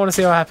thing. I want to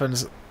see what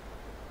happens.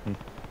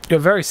 You're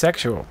very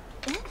sexual.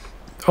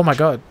 Oh my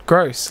god,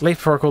 gross. Leave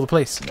before I call the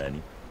police.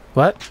 Nanny.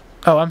 What?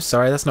 Oh, I'm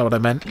sorry, that's not what I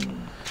meant.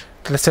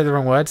 Did I say the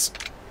wrong words?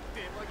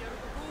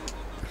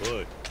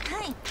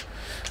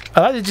 I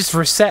like to just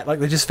reset, like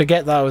they just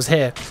forget that I was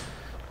here.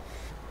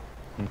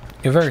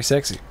 You're very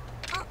sexy.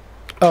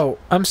 Oh,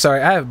 I'm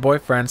sorry, I have a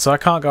boyfriend, so I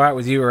can't go out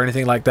with you or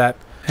anything like that.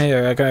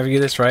 Hey, I can have you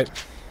this, right?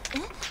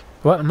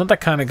 What? I'm not that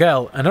kind of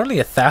girl. And only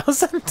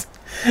 1,000?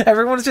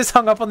 Everyone's just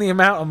hung up on the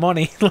amount of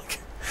money. Like,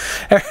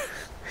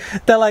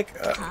 they're like,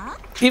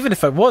 even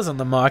if I was on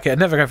the market, I'd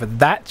never go for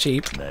that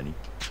cheap. Nanny.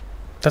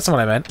 That's not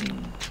what I meant.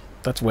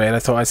 That's weird. I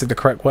thought I said the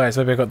correct words.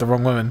 Maybe I got the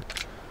wrong woman.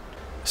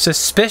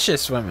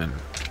 Suspicious women.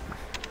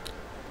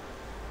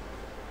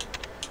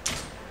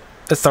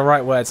 It's the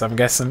right words, I'm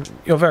guessing.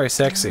 You're very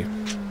sexy.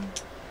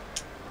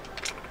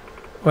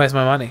 Where's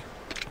my money?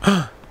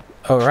 Oh,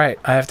 right.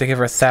 I have to give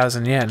her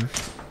 1,000 yen.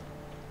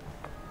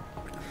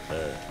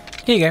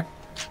 Here you go.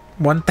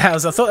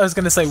 1,000. I thought I was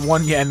going to say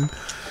 1 yen.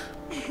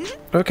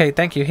 Okay,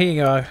 thank you. Here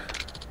you go.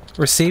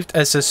 Received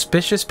a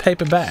suspicious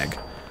paper bag.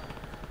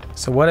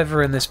 So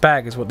whatever in this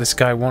bag is what this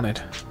guy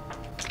wanted.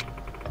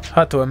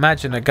 Hard to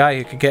imagine a guy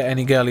who could get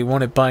any girl he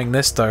wanted buying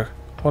this, though.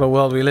 What a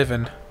world we live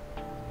in.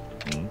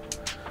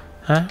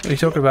 Huh? What are you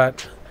talking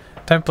about?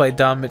 Don't play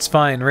dumb. It's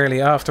fine,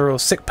 really. After all,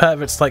 sick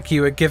perverts like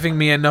you are giving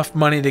me enough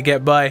money to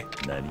get by.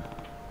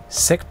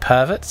 Sick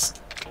perverts?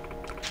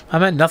 I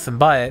meant nothing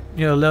by it.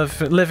 You're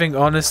living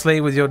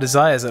honestly with your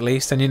desires, at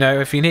least. And, you know,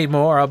 if you need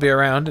more, I'll be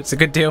around. It's a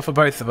good deal for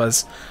both of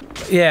us.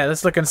 Yeah,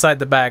 let's look inside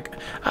the bag.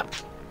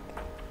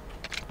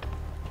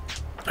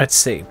 Let's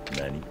see.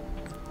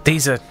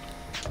 These are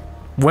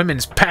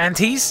women's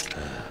panties?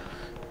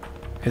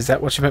 Is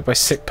that what you meant by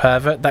sick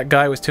pervert? That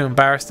guy was too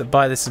embarrassed to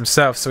buy this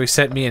himself, so he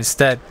sent me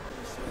instead.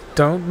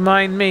 Don't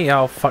mind me.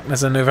 Oh, fuck,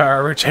 there's a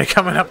Novara Ruche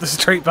coming up the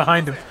street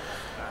behind him.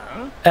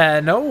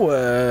 No,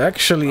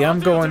 actually,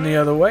 I'm going the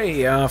other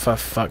way. Oh, for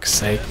fuck's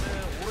sake.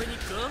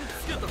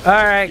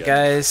 Alright,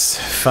 guys.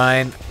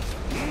 Fine.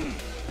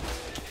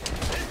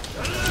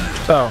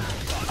 Oh,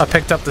 I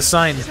picked up the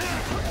sign.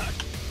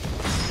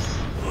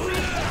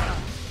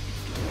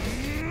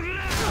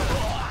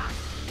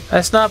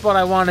 That's not what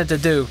I wanted to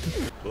do.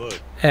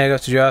 Hey, I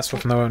got your ass from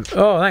the one.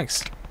 Oh,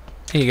 thanks.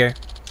 Here you go.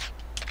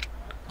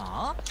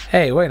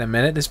 Hey, wait a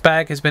minute. This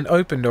bag has been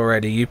opened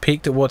already. You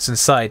peeked at what's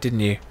inside,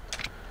 didn't you?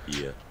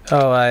 Yeah.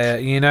 Oh,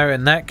 you know,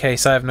 in that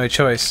case, I have no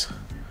choice.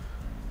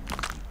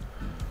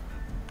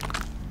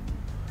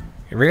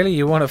 Really?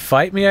 You want to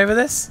fight me over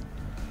this?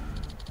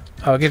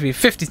 I'll give you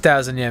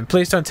 50,000 yen.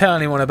 Please don't tell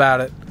anyone about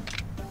it.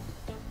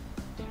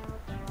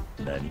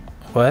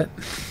 What?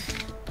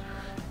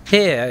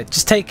 Here,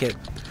 just take it.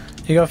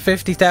 You got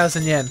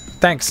 50,000 yen.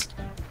 Thanks.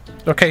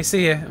 Okay,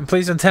 see ya. And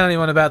please don't tell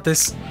anyone about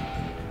this.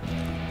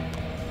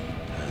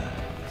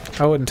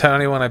 I wouldn't tell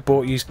anyone I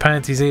bought used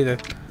panties either.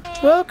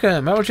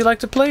 Welcome. How would you like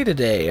to play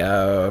today?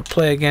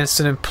 Play against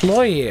an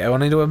employee. I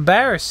wanted to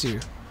embarrass you.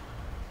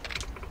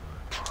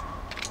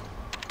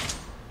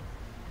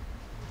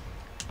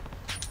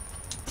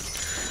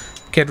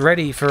 Get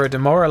ready for a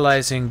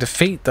demoralizing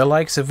defeat, the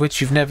likes of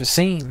which you've never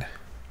seen.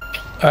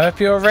 I hope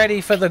you're ready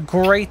for the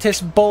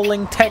greatest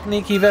bowling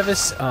technique you've ever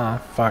seen.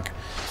 Oh, fuck.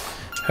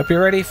 Hope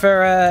you're ready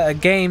for a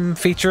game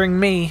featuring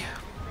me.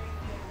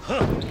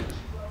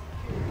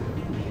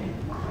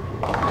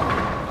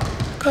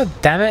 God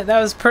damn it, that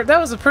was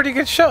a pretty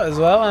good shot as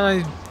well,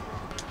 and I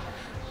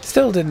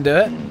still didn't do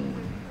it.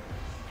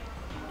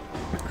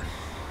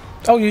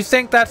 Oh, you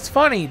think that's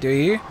funny, do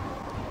you?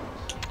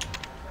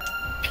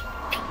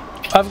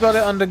 I've got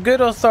it under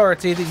good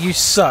authority that you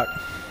suck.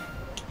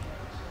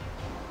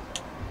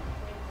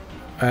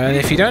 And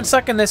if you don't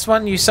suck in this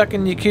one, you suck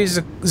in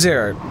Yakuza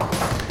 0.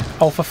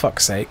 Oh, for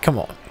fuck's sake, come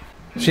on.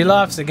 If she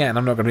laughs again,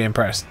 I'm not going to be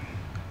impressed.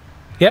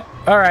 Yep,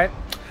 alright.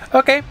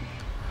 Okay.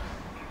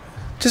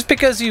 Just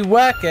because you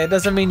work it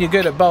doesn't mean you're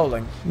good at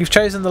bowling. You've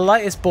chosen the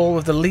lightest ball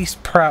with the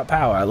least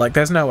power. Like,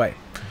 there's no way.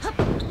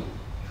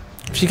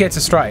 If she gets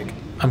a strike,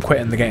 I'm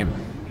quitting the game.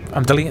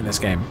 I'm deleting this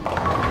game.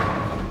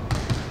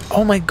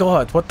 Oh my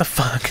god, what the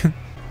fuck?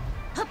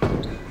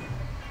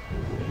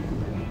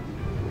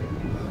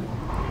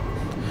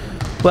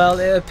 Well,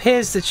 it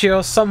appears that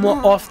you're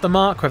somewhat off the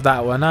mark with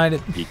that one.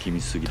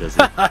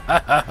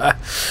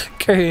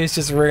 Kiryu's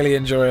just really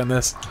enjoying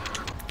this.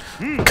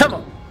 Come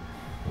on!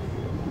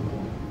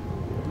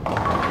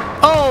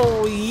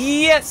 Oh,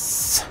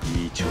 yes!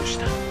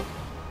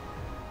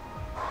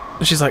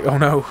 She's like, oh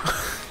no.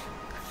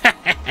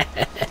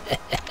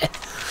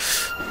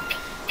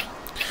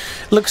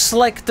 Looks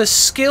like the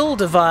skill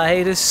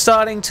divide is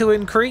starting to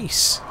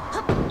increase.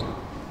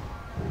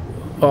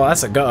 Oh,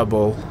 that's a gutter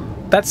ball.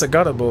 That's a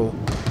gutter ball.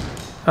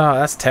 Oh,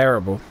 that's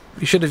terrible.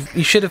 You should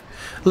have...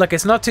 Look,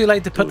 it's not too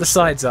late to put the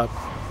sides up.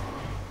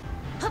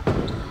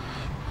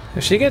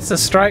 If she gets a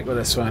strike with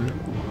this one...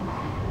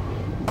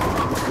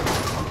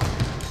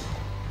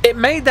 It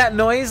made that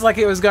noise like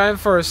it was going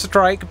for a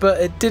strike,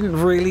 but it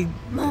didn't really...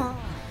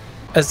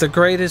 As the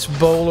greatest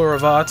bowler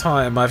of our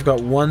time, I've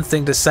got one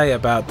thing to say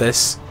about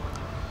this.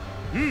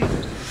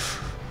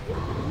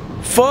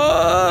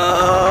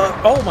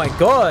 Fuck! Oh my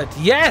god,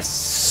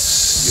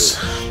 yes!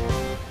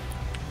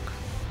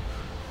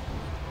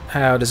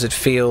 How does it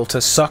feel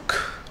to suck?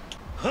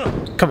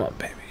 Come on,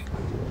 baby.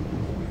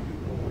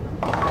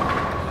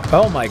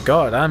 Oh my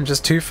god, I'm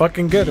just too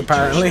fucking good,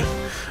 apparently.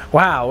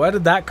 Wow, where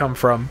did that come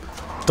from?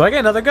 Do I get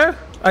another go?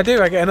 I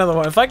do, I get another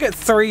one. If I get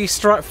 4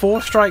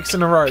 strikes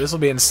in a row, this will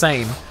be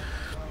insane.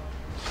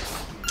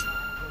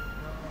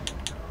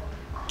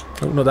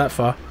 Oh, not that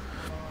far.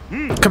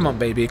 Come on,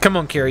 baby. Come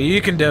on, Kiryu.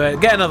 You can do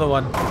it. Get another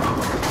one.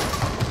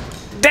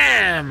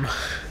 Damn!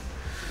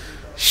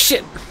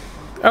 Shit.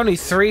 Only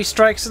 3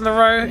 strikes in a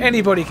row?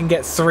 Anybody can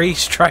get 3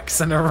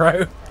 strikes in a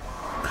row.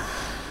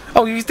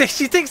 Oh,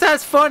 she thinks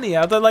that's funny.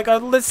 Like,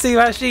 let's see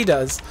how she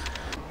does.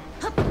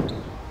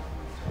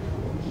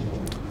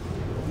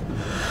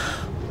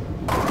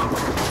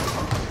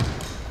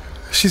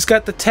 She's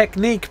got the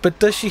technique, but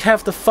does she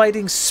have the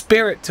fighting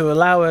spirit to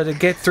allow her to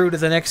get through to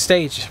the next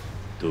stage?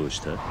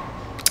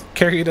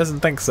 Kiryu doesn't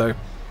think so.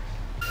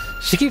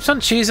 She keeps on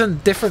choosing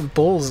different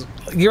balls.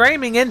 You're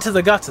aiming into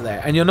the gutter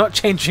there, and you're not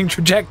changing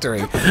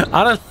trajectory.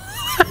 I don't...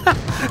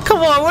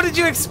 Come on, what did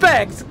you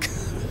expect?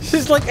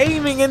 She's like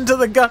aiming into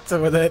the gutter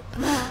with it.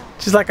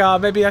 She's like, oh,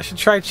 maybe I should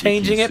try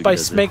changing it by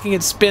making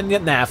it spin.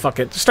 Nah, fuck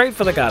it. Straight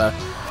for the gutter.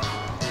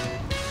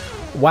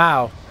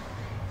 Wow.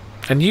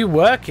 And you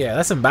work here.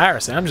 That's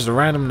embarrassing. I'm just a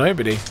random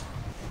nobody.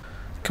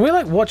 Can we,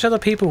 like, watch other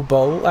people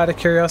bowl out of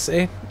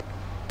curiosity?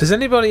 Does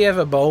anybody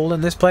ever bowl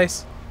in this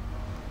place?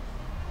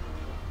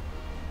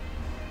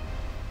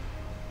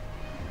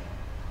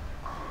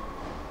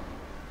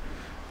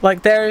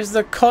 Like, there is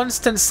the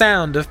constant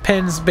sound of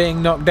pins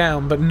being knocked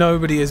down, but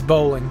nobody is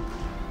bowling.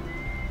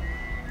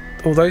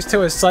 Well, those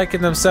two are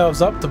psyching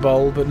themselves up to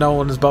bowl, but no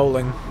one is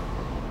bowling.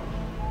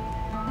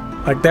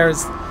 Like, there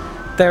is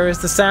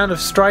the sound of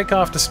strike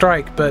after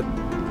strike, but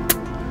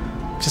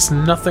just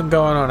nothing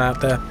going on out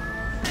there.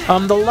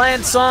 I'm the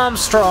Lance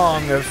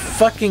Armstrong of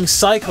fucking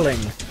cycling.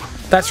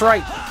 That's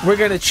right, we're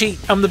gonna cheat.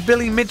 I'm the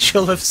Billy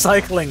Mitchell of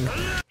cycling.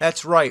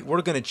 That's right,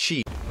 we're gonna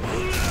cheat.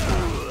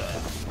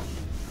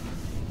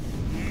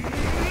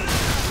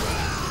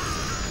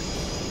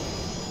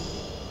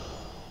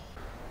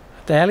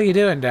 What the hell are you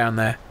doing down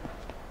there?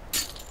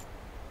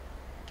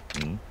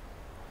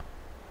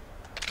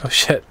 Oh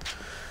shit.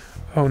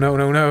 Oh no,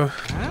 no, no.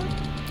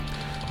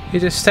 You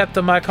just stepped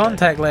on my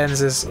contact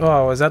lenses.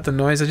 Oh, was that the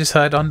noise I just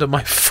heard under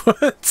my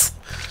foot?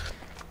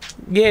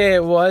 Yeah,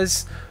 it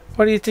was.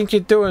 What do you think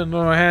you're doing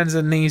on my hands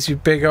and knees, you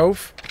big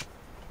oaf?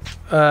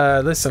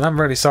 Listen,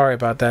 I'm really sorry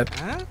about that.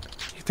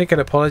 You think an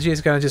apology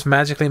is going to just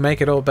magically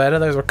make it all better?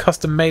 Those were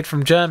custom made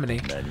from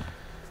Germany.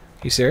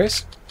 You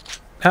serious?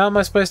 How am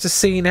I supposed to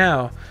see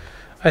now?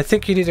 I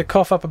think you need to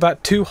cough up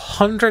about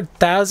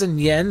 200,000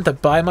 yen to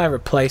buy my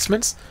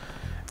replacements.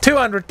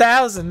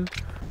 200,000?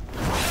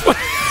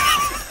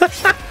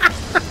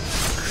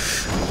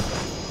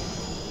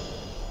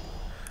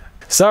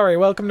 Sorry,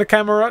 welcome to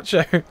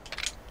Kamurocho.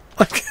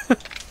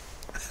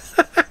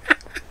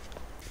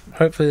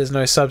 Hopefully there's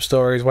no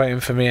sub-stories waiting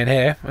for me in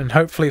here, and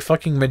hopefully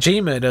fucking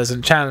Majima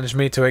doesn't challenge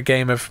me to a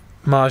game of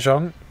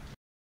Mahjong.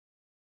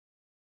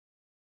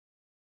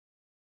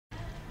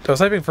 I was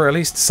hoping for at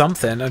least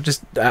something. I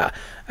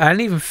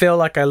didn't even feel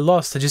like I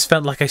lost, I just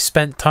felt like I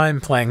spent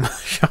time playing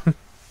Mahjong.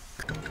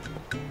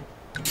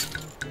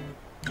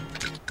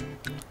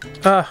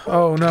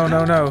 Oh no,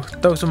 no, no.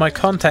 Those are my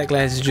contact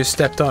lenses you just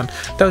stepped on.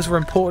 Those were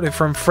imported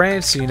from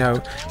France, you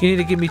know. You need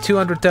to give me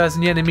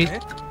 200,000 yen and me...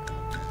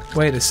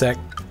 Wait a sec.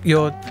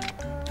 You're...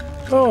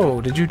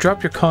 Oh, did you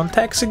drop your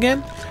contacts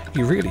again?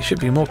 You really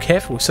should be more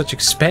careful with such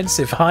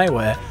expensive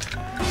eyewear.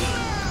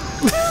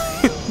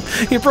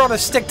 You brought a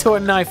stick to a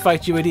knife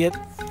fight, you idiot.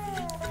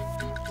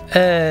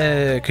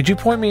 Could you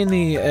point me in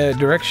the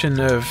direction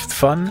of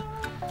fun?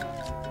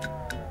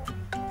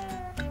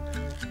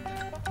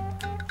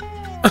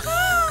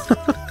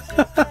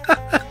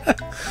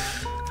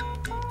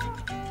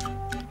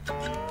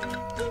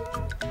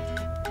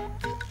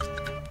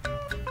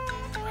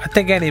 I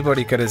think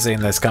anybody could have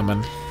seen this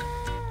coming.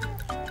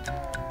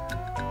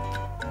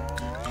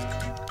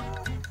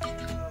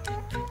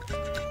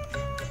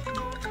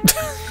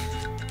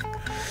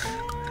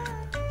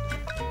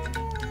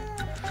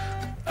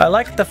 I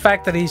like the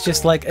fact that he's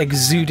just like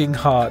exuding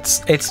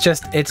hearts. It's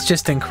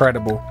just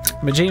incredible.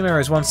 Majima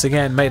has once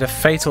again made a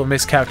fatal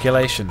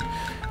miscalculation.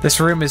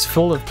 This room is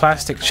full of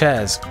plastic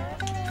chairs.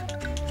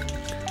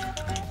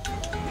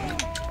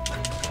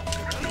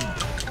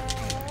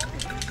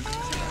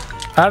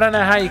 I don't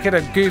know how you could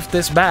have goofed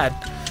this bad.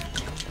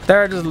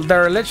 There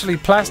are literally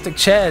plastic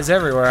chairs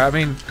everywhere. I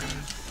mean,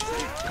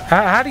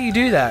 how do you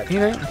do that, you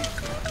know?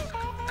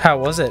 How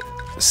was it?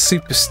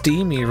 Super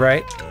steamy,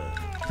 right?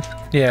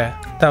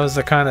 Yeah, that was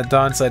the kind of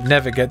dance I'd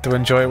never get to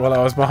enjoy while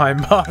I was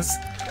behind bars.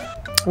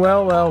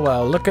 Well, well,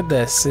 well, look at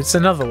this. It's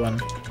another one.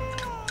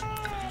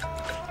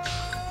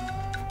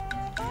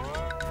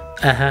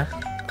 Uh-huh.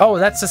 Oh,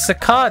 that's a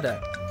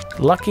cicada.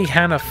 Lucky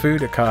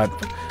Hanafuda card.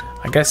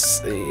 I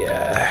guess,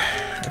 yeah,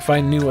 if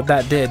I knew what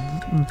that did.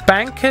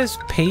 Banker's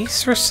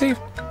Peace received?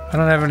 I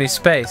don't have any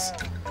space.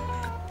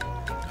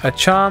 A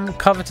charm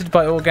coveted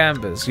by all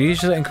gamblers.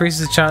 Usually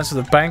increases the chance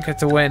of the banker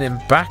to win in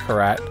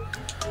Baccarat.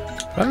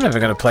 I'm never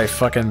going to play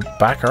fucking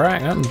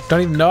Baccarat. I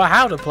don't even know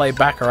how to play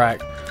Baccarat.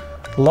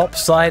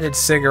 Lopsided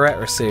cigarette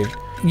received.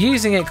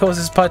 Using it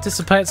causes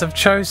participants of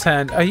Cho's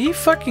hand. Are you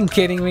fucking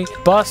kidding me?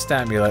 Bust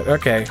amulet.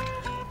 Okay.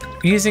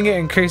 Using it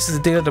increases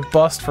the dealer to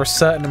bust for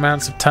certain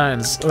amounts of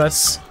turns.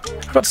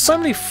 I've got so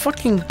many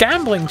fucking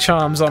gambling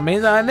charms on me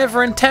that I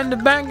never intend to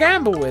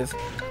gamble with.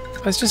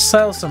 Let's just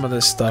sell some of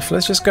this stuff.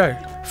 Let's just go.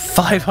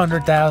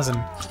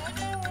 500,000.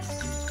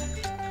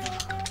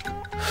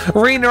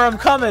 Rena, I'm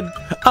coming.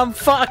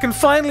 I can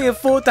finally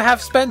afford to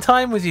have spent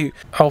time with you.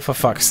 Oh, for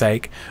fuck's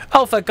sake.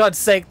 Oh, for God's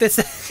sake. This...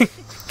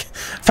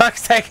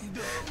 fuck's sake.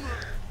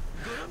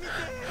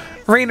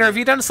 Rena, have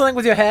you done something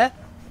with your hair?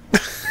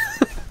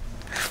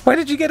 Where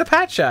did you get a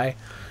patch eye?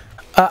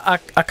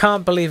 I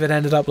can't believe it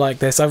ended up like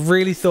this. I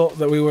really thought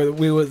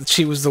that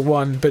she was the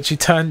one, but she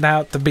turned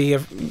out to be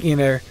a, you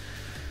know,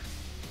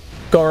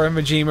 Goro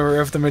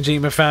Majima of the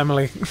Majima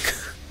family.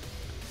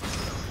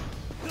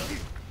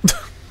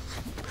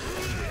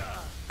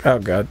 Oh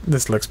god,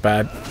 this looks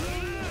bad.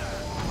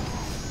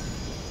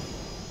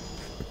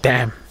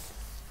 Damn.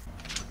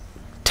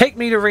 Take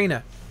me to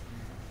Rena.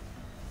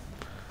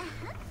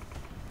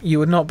 You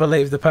would not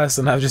believe the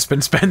person I've just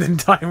been spending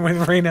time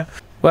with, Rena.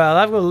 Well,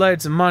 I've got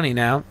loads of money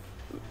now.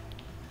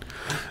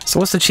 So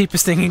what's the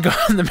cheapest thing you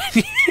got on the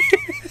menu?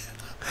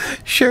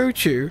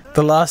 Shochu.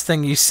 The last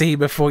thing you see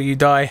before you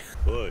die.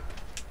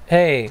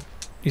 Hey,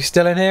 you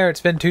still in here?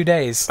 It's been 2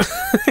 days.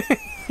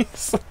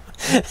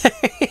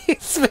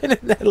 It's been in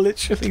there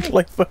literally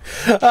like...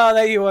 Oh,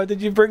 there you are.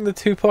 Did you bring the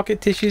 2 pocket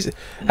tissues?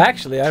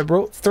 Actually, I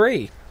brought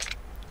 3.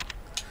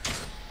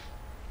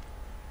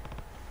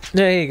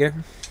 There you go.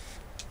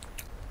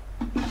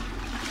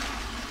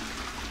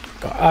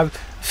 God,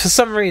 for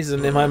some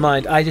reason in my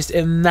mind, I just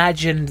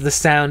imagined the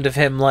sound of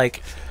him,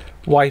 like,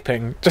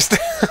 wiping. Just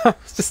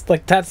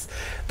like, that's...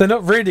 They're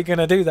not really going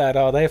to do that,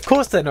 are they? Of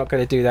course they're not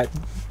going to do that,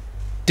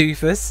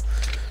 doofus.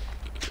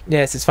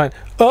 Yes, it's fine.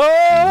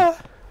 Oh!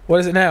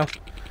 What is it now?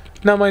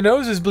 Now my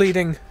nose is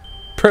bleeding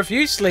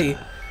profusely.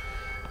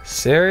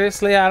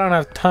 Seriously, I don't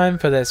have time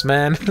for this,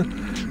 man.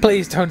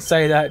 Please don't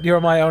say that. You're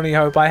my only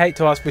hope. I hate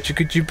to ask, but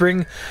could you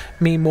bring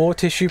me more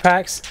tissue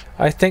packs?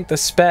 I think the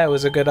spare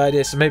was a good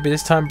idea, so maybe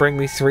this time bring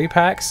me 3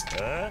 packs.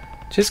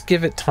 Just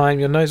give it time.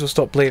 Your nose will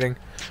stop bleeding.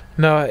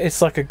 No,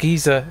 it's like a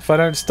geyser. If I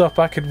don't stop,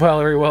 I could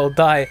very well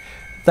die.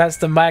 That's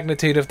the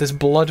magnitude of this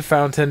blood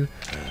fountain.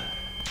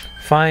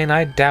 Fine,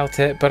 I doubt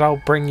it, but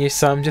I'll bring you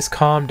some. Just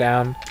calm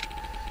down.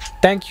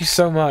 Thank you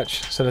so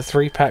much. So the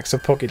 3 packs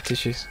of pocket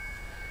tissues.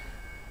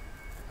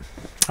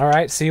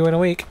 Alright, see you in a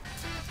week.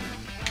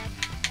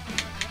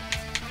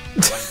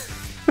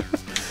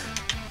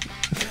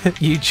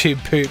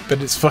 YouTube poop,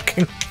 but it's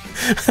fucking...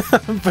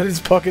 but it's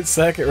Pocket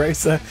Circuit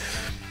Racer.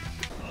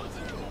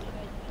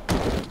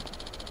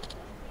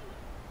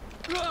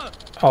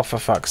 Oh, for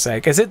fuck's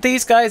sake. Is it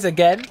these guys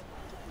again?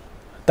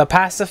 The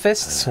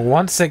pacifists,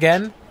 once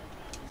again?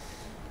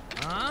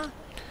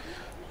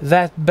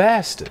 That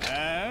bastard.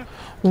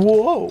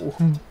 Whoa,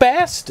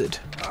 bastard.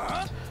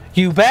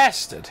 You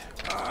bastard.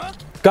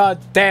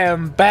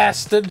 Goddamn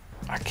bastard.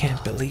 I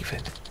can't believe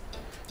it.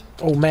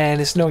 Oh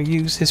man, it's no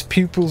use. His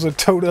pupils are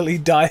totally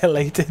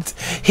dilated.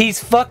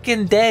 He's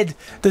fucking dead.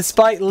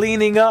 Despite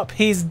leaning up,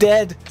 he's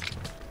dead.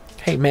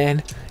 Hey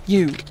man,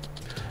 you.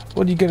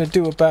 What are you gonna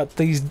do about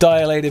these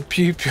dilated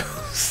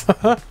pupils?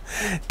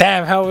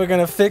 Damn, how are we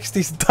gonna fix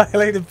these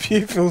dilated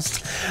pupils?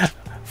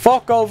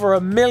 Fuck over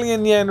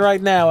 1,000,000 yen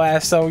right now,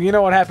 asshole. You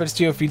know what happens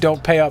to you if you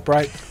don't pay up,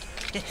 right?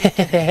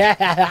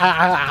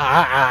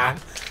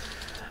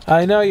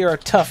 I know you're a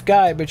tough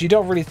guy, but you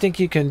don't really think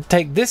you can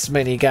take this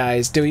many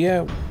guys, do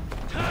you?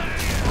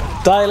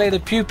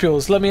 Dilated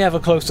pupils, let me have a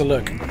closer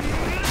look.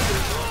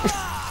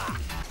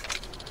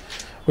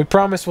 We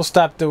promise we'll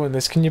stop doing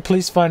this. Can you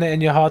please find it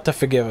in your heart to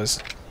forgive us?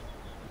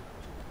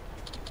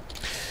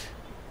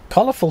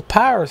 Colorful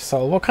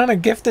parasol? What kind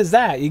of gift is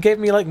that? You gave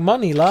me like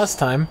money last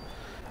time.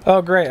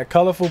 Oh great, a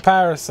colorful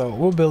parasol.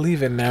 We'll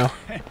believe it now.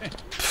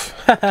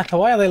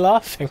 Why are they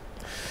laughing?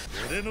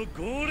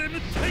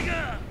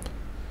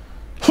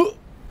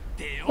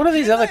 What are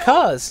these other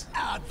cars?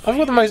 I've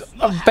got the most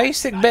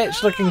basic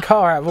bitch looking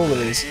car out of all of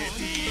these.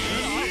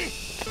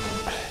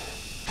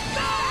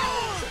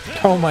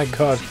 Oh my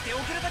god.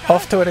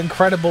 Off to an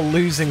incredible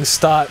losing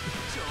start.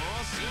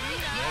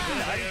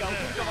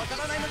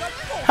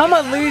 How am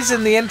I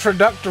losing the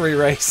introductory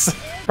race?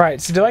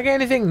 Right, so do I get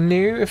anything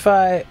new if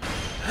I...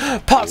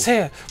 Parts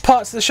here!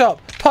 Parts of the shop!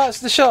 Parts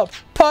of the shop!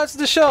 Parts of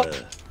the shop!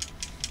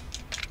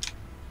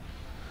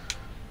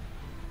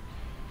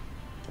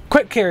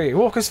 Quick, Kiri!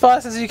 Walk as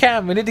fast as you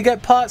can! We need to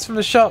get parts from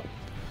the shop!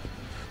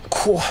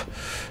 Out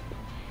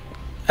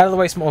of the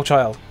way, small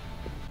child.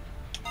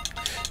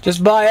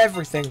 Just buy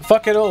everything.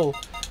 Fuck it all.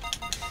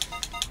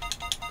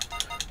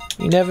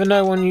 You never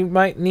know when you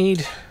might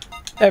need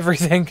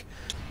everything.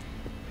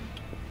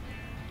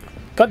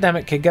 God damn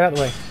it, kid. Get out of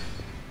the way.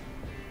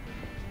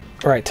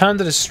 Right, time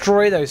to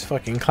destroy those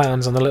fucking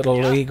clowns on the little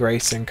league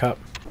racing cup.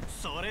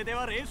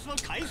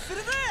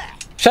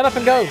 Shut up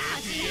and go!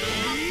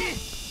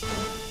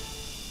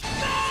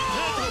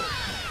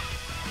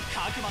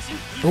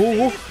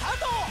 Ooh.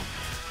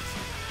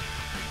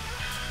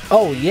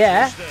 Oh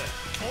yeah!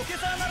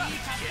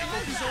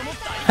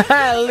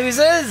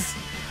 Losers!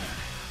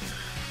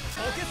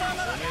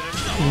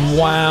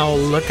 Wow,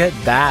 look at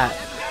that.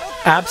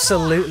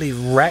 Absolutely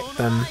wrecked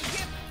them.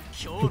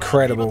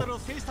 Incredible.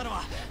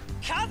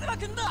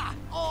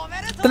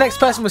 The next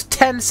person was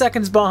 10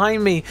 seconds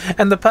behind me,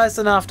 and the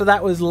person after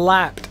that was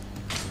lapped.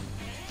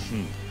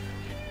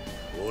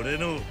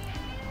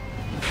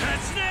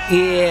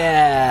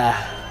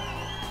 Yeah.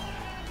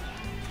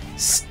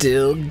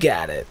 Still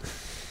got it.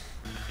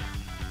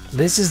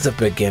 This is the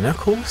beginner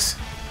course?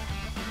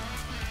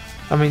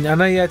 I mean, I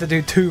know you had to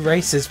do 2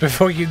 races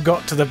before you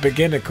got to the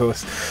beginner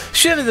course.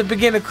 Surely the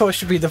beginner course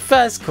should be the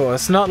first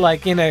course, not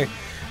like, you know,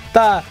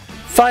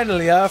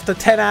 finally, after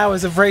 10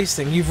 hours of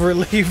racing, you've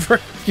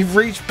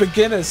reached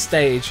beginner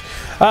stage.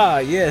 Ah,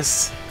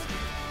 yes.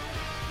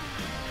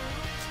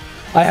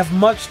 I have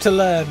much to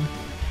learn.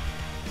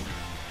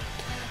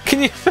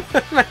 Can you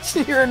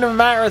imagine you're in a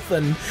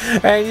marathon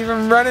and you've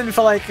been running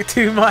for like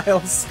 2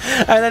 miles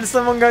and then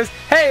someone goes,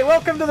 "Hey,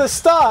 welcome to the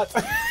start."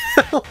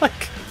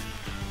 Like,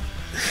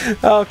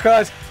 oh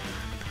god.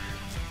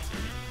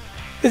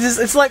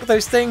 It's like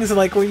those things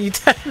like when you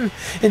turn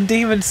in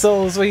Demon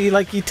Souls where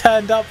you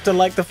turned up to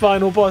like the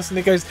final boss and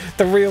it goes,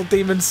 "The real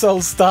Demon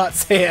Souls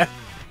starts here."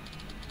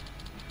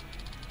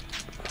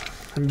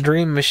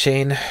 Dream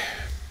machine.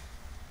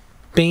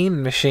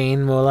 Beam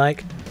machine, more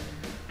like.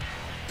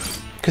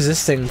 Because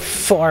this thing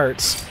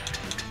farts.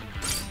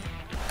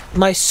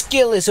 My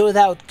skill is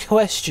without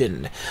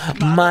question.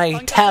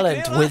 My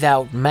talent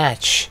without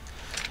match.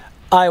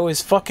 I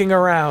was fucking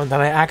around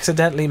and I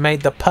accidentally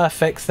made the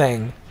perfect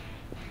thing.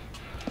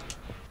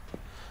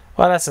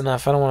 Well, that's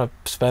enough. I don't want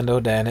to spend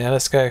all day in here.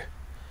 Let's go.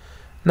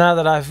 Now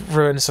that I've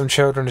ruined some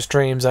children's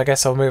dreams, I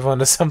guess I'll move on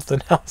to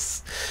something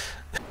else.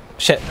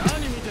 Shit.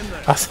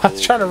 I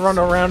was trying to run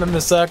around in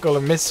a circle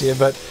and miss you,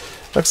 but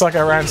looks like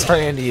I ran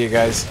straight into you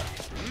guys.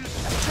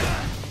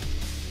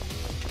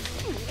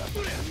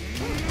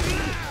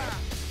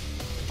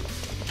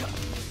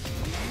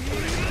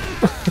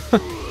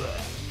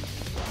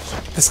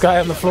 This guy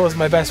on the floor is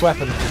my best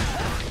weapon.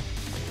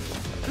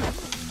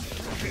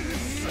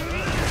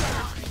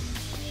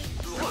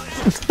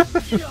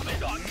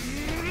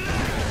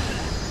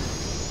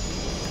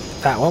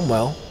 That one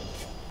well.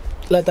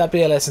 Let that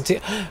be a lesson to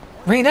you.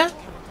 Rena?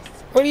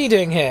 What are you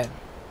doing here?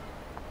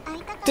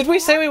 Did we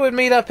say we would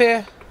meet up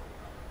here?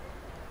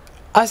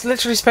 I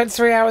literally spent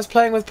 3 hours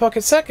playing with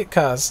pocket circuit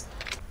cars.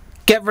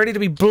 Get ready to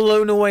be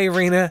blown away,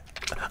 Rena.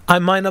 I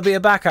might not be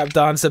a backup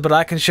dancer, but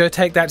I can sure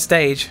take that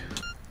stage.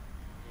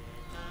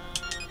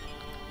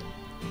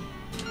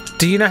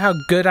 Do you know how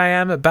good I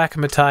am at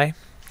Bakamatai?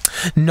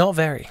 Not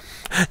very.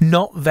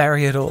 Not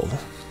very at all.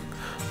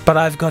 But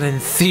I've got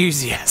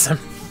enthusiasm.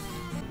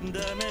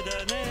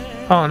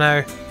 Oh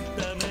no.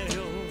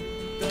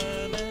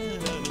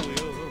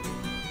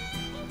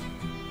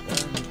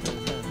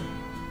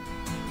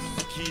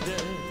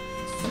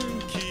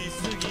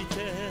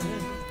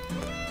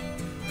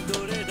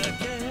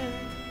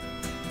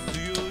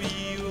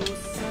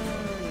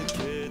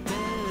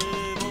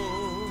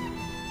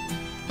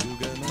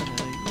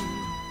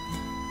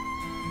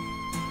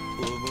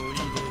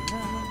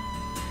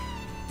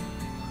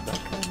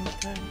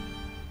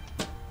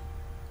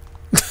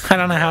 I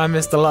don't know how I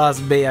missed the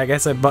last B. I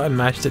guess I button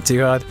mashed it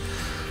too hard.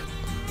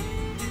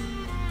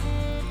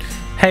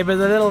 Hey, but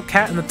the little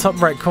cat in the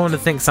top right corner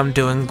thinks I'm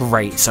doing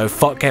great, so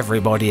fuck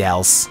everybody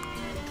else.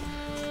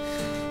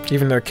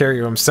 Even though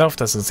Kiryu himself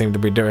doesn't seem to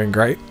be doing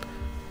great.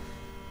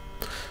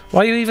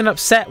 Why are you even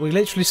upset? We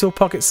literally saw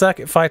Pocket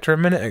Circuit Fighter a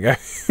minute ago.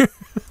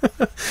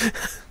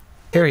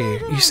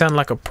 Kiryu, you sound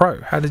like a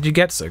pro. How did you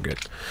get so good?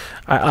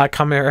 I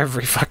come here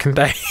every fucking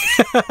day.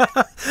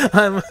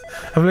 I'm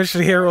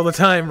literally here all the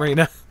time,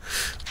 Rena.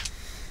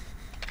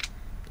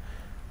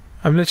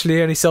 I'm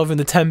literally only solving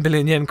the 10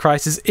 billion yen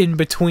crisis in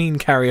between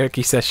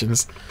karaoke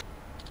sessions.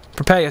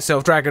 Prepare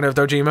yourself, Dragon of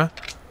Dojima.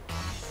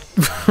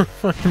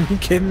 Are you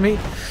kidding me?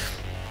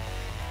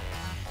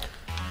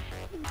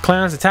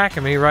 Clown's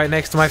attacking me right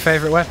next to my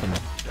favourite weapon.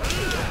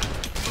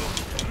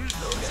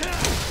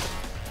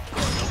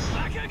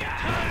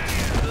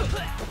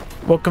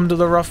 Welcome to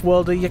the rough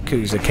world of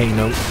Yakuza,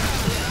 Kano.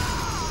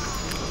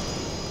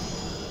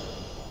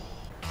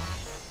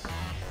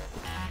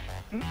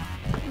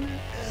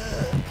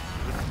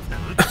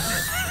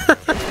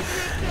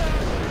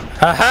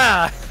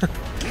 Haha!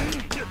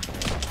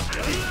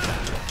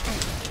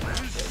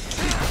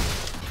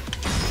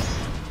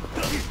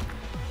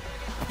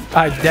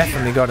 I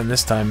definitely got him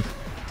this time.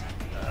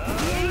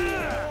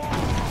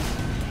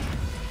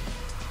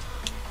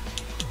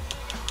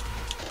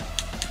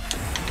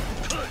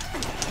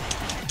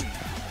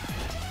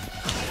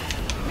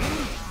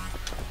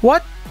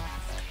 What?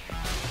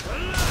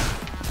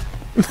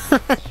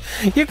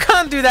 You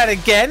can't do that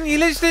again! You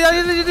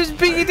literally just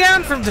beat you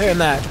down from doing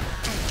that!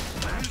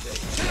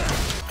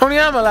 Only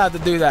I'm allowed to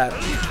do that.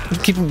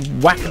 Keep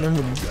whacking him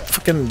with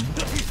fucking...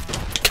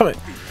 Come on.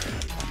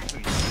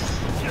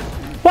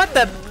 What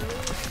the...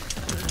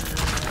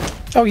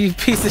 Oh, you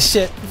piece of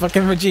shit,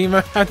 fucking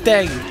Majima. How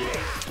dare you?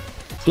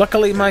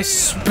 Luckily, my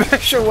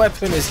special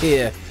weapon is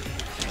here.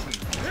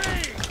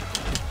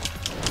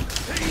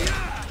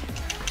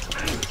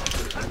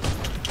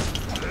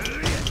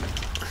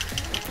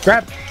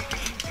 Grab.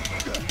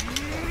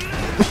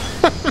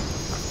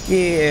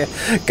 Yeah,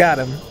 got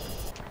him.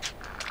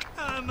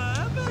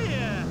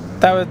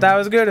 That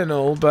was good and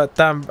all, but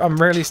I'm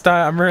really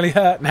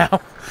hurt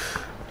now.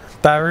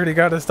 I really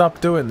gotta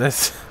stop doing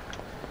this.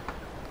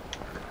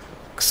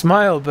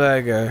 Smile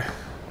burger.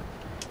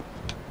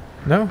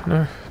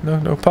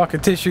 No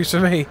pocket tissues for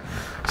me.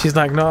 She's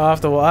like, not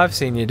after what I've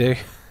seen you do.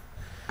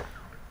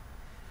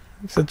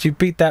 Said you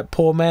beat that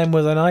poor man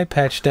with an eye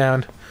patch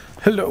down.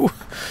 Hello,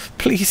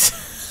 please.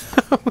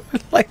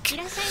 Like,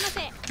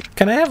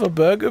 can I have a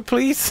burger,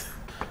 please?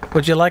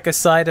 Would you like a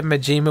side of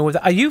Majima with...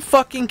 Are you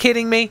fucking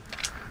kidding me?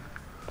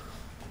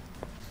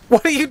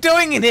 What are you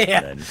doing in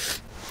here?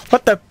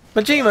 What the...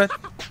 Majima?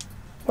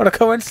 What a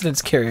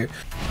coincidence, Kiryu.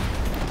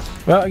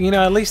 Well, you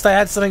know, at least I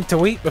had something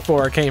to eat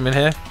before I came in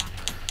here.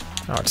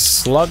 Oh, it's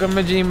slug of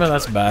Majima?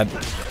 That's bad.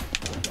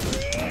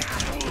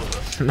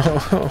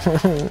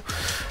 No.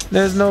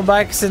 There's no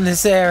bikes in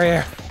this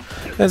area.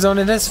 There's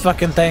only this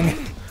fucking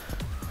thing.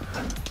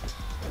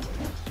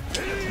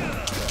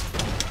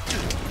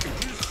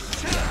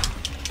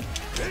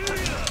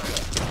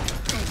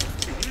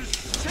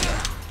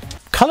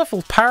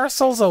 Colorful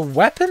parasol's a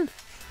weapon?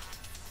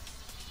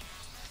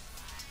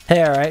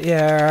 Yeah, alright,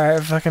 yeah,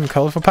 alright. Fucking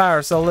colorful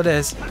parasol it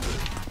is.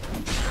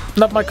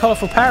 Not my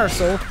colorful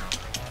parasol.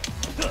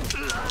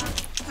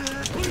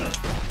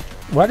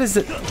 What is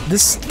it?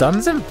 This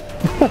stuns him?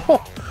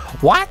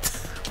 What?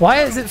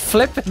 Why is it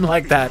flipping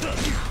like that?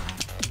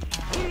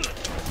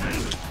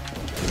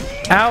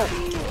 Ow!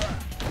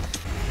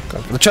 Go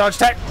for the charge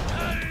attack!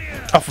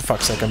 Oh, for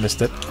fuck's sake, I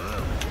missed it.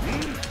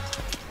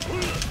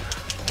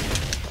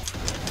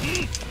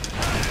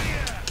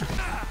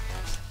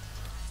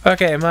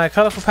 Okay, my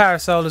colourful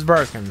parasol is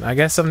broken. I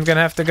guess I'm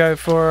gonna have to go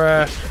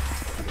for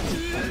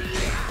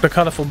the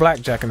colourful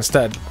blackjack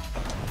instead.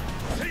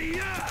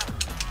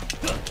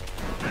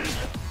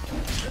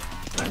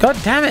 God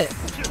damn it!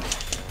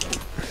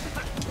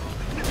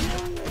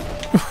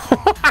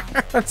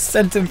 That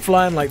sent him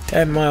flying like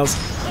 10 miles.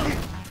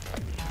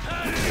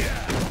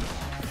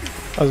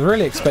 I was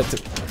really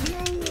expecting.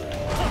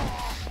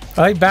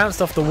 I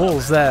bounced off the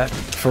walls there,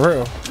 for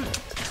real.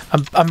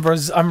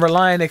 I'm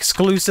relying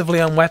exclusively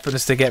on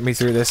weapons to get me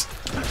through this.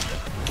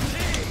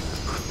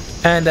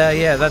 And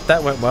yeah,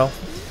 that went well.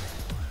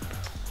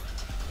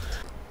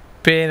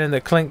 Being in the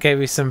clink gave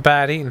you some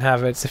bad eating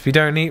habits. If you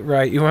don't eat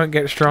right, you won't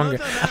get stronger.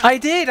 I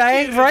did! I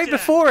ate right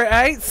before it.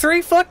 I ate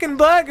 3 fucking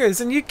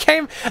burgers and you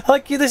came...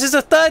 Like, this is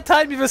the 3rd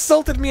time you've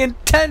assaulted me in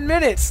 10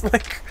 minutes!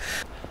 Like...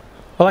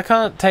 Well, I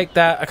can't take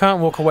that... I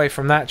can't walk away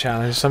from that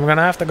challenge, so I'm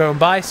gonna have to go and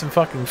buy some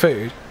fucking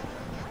food.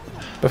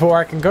 Before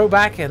I can go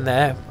back in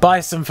there, buy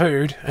some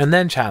food, and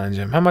then challenge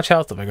him. How much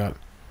health have I got?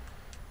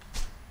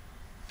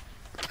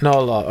 Not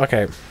a lot.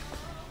 Okay.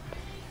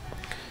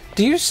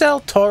 Do you sell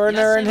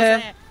Torriner in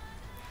here?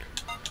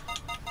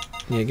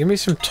 Yeah, give me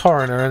some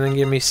Torriner, and then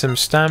give me some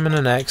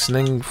Stamina X, and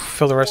then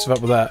fill the rest of it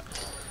up with that.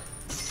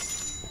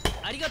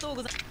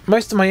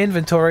 Most of my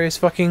inventory is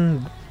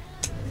fucking...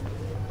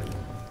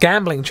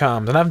 gambling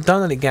charms, and I haven't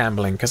done any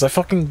gambling, because I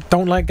fucking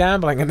don't like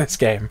gambling in this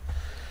game.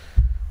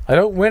 I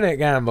don't win at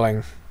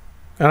gambling.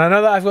 And I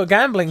know that I've got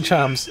gambling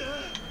charms.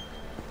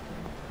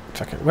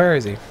 Fuck it, where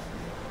is he?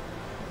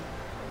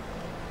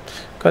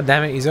 God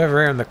damn it, he's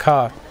over here in the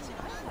car.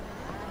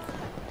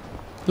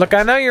 Look,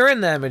 I know you're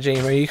in there,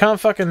 Majima. You can't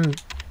fucking...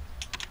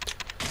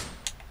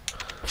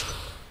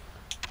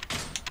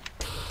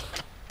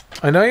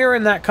 I know you're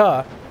in that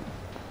car.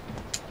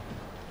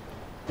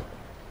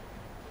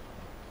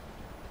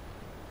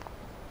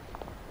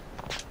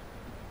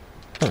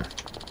 Huh.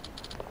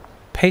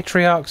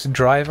 Patriarch's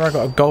driver? I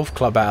got a golf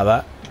club out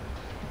of that.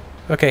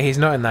 Okay, he's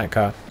not in that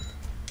car.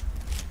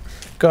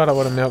 God, I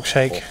want a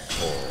milkshake.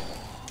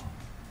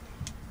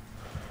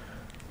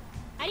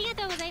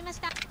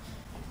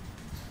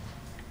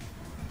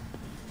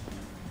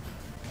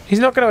 He's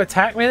not going to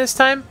attack me this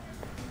time?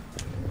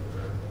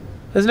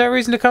 There's no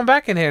reason to come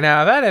back in here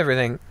now. I've had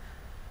everything.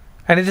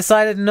 And he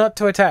decided not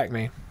to attack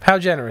me. How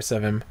generous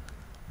of him.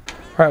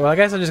 Right, well, I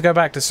guess I'll just go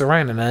back to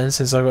Serena then,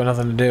 since I've got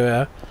nothing to do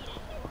here.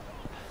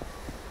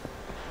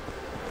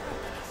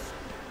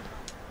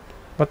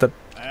 What the...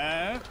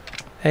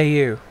 Hey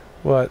you,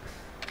 what?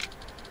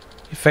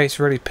 Your face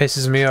really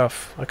pisses me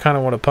off. I kind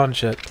of want to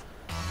punch it.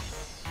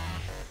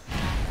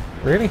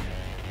 Really?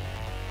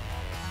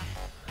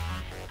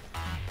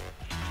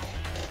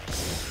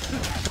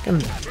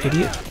 Fucking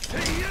idiot.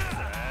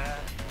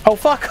 Oh,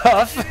 fuck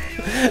off!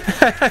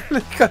 Alright,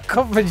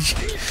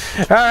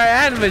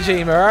 and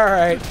Majima,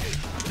 alright.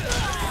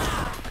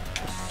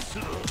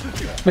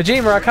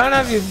 Majima, I can't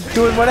have you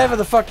doing whatever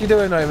the fuck you're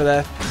doing over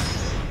there.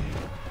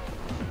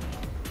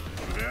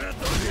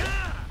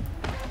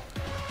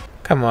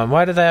 Come on,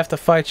 why do they have to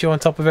fight you on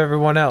top of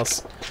everyone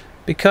else?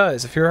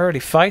 Because if you're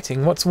already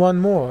fighting, what's one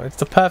more? It's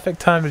the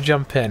perfect time to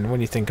jump in when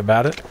you think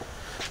about it.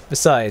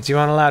 Besides, you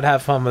aren't allowed to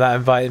have fun without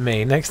inviting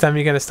me. Next time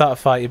you're going to start a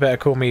fight, you better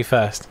call me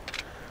first.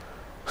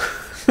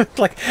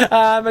 Like,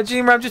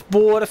 Majima, I'm just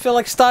bored. I feel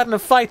like starting a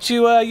fight.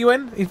 You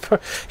in? He'd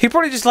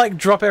probably just like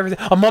drop everything.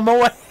 I'm on my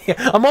way.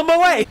 I'm on my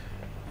way.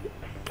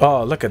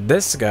 Oh, look at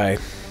this guy.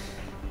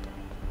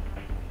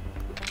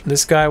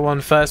 This guy won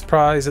first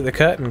prize at the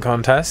curtain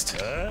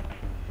contest.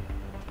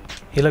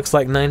 He looks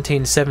like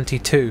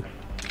 1972.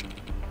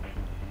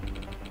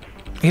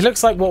 He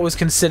looks like what was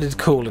considered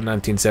cool in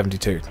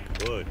 1972.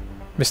 Good.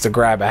 Mr.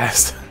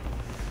 Grab-ass.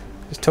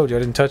 Just told you I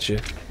didn't touch you.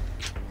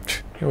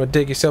 You want to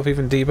dig yourself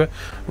even deeper?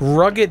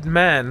 Rugged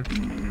man.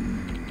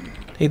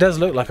 He does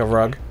look like a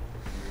rug.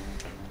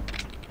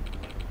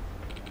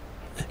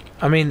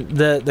 I mean,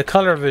 the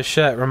color of his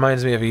shirt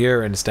reminds me of a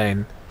urine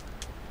stain.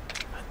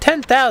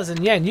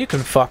 10,000 yen, you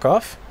can fuck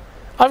off.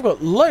 I've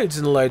got loads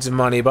and loads of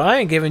money, but I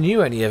ain't giving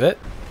you any of it.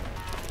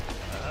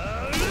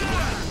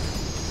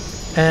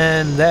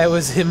 And there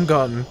was him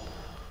gone.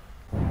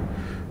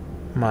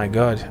 My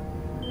god.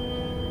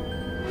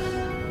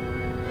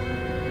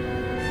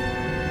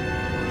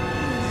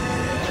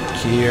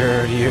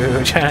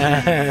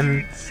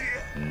 Kiryu-chan.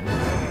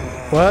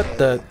 What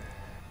the...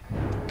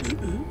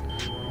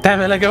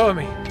 Damn it, let go of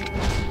me.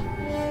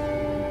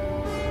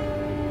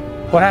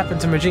 What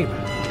happened to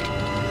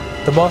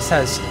Majima? The boss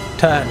has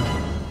turned.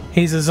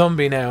 He's a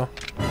zombie now.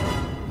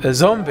 A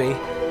zombie?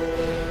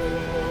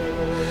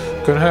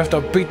 Gonna have to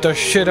beat the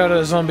shit out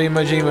of zombie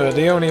Majima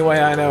the only way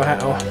I know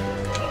how.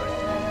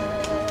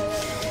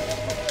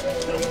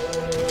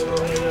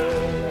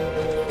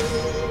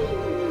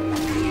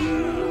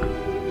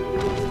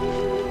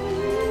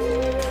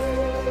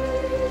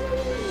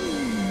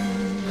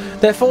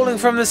 They're falling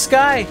from the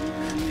sky!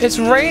 It's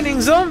raining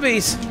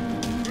zombies!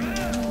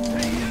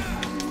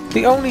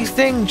 The only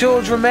thing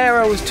George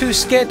Romero was too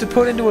scared to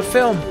put into a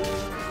film.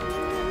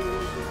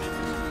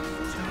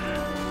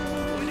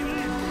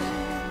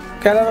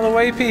 Get out of the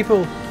way,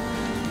 people!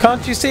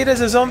 Can't you see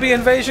there's a zombie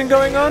invasion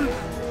going on?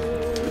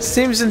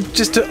 Seems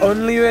just to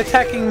only be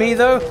attacking me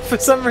though, for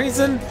some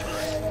reason.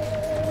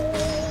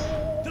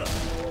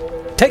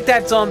 Take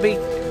that, zombie!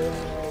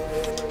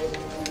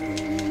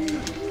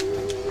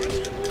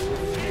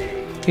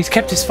 He's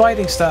kept his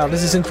fighting style,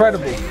 this is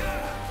incredible.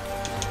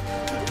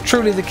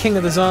 Truly the king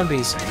of the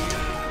zombies.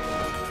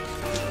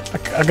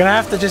 I'm gonna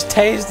have to just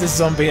tase this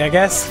zombie, I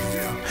guess.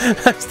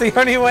 That's the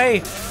only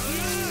way.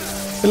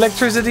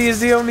 Electricity is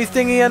the only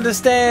thing he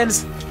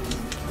understands.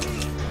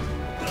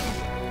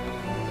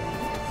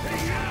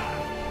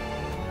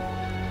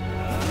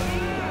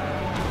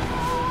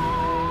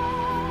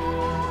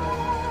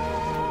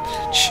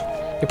 Shh.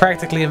 You're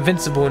practically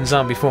invincible in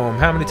zombie form.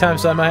 How many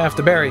times do I might have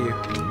to bury you?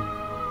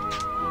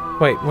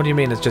 Wait, what do you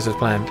mean it's just as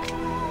planned?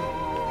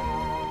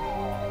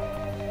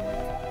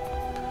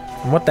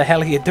 And what the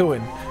hell are you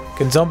doing?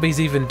 Can zombies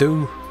even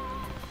do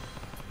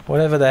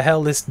whatever the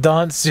hell this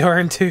dance you're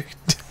into?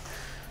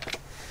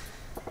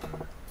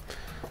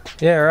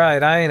 Yeah,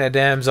 right, I ain't a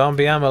damn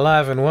zombie, I'm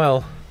alive and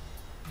well.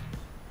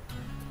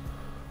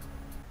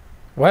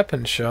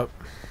 Weapons shop.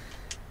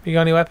 You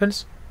got any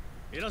weapons?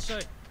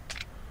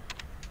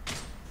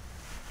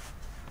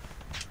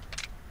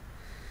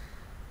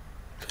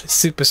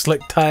 Super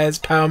slick tires,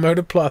 power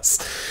motor plus.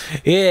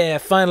 Yeah,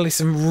 finally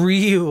some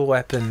real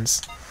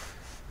weapons.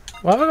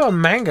 Why have I got a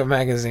manga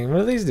magazine? What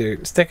do these do?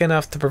 It's thick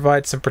enough to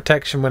provide some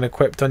protection when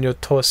equipped on your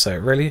torso.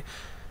 Really?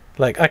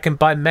 Like, I can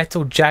buy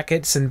metal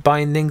jackets and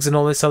bindings and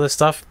all this other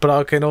stuff, but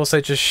I can also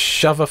just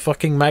shove a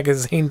fucking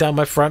magazine down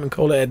my front and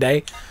call it a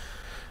day.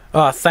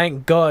 Oh,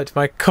 thank God.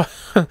 My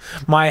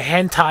my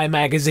hentai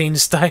magazine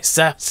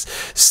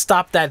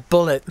stop that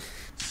bullet.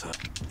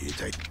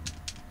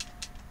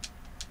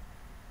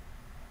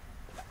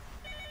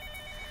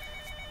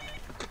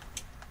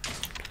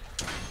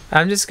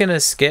 I'm just gonna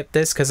skip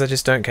this because I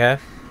just don't care.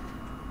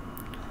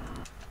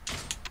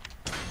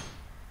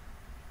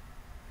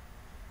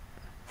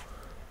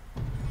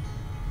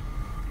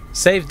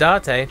 Save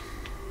Date.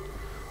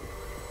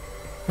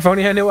 If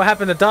only I knew what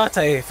happened to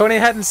Date. If only I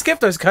hadn't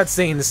skipped those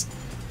cutscenes.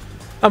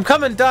 I'm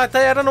coming, Date.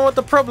 I don't know what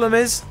the problem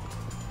is.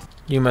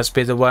 You must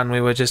be the one we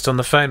were just on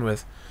the phone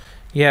with.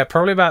 Yeah,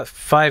 probably about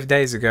 5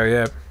 days ago,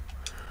 yeah.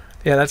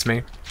 Yeah, that's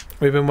me.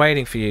 We've been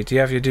waiting for you. Do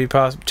you have your due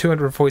pass?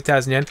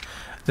 240,000 yen.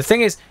 The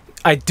thing is,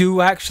 I do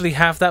actually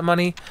have that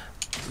money,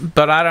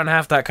 but I don't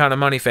have that kind of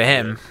money for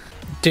him.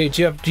 Dude,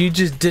 you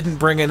just didn't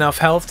bring enough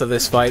health to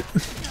this fight.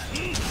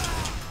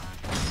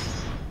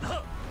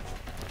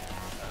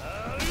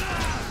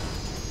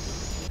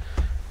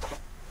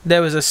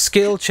 There was a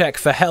skill check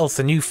for health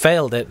and you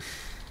failed it.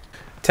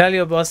 Tell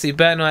your boss he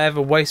better not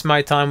ever waste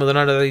my time with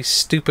none of these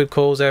stupid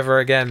calls ever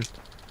again.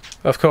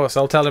 Of course,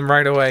 I'll tell him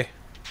right away.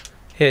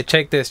 Here,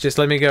 take this, just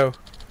let me go.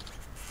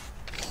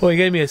 Oh, he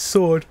gave me a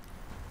sword.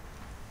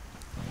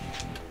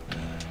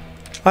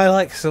 I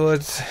like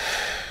swords.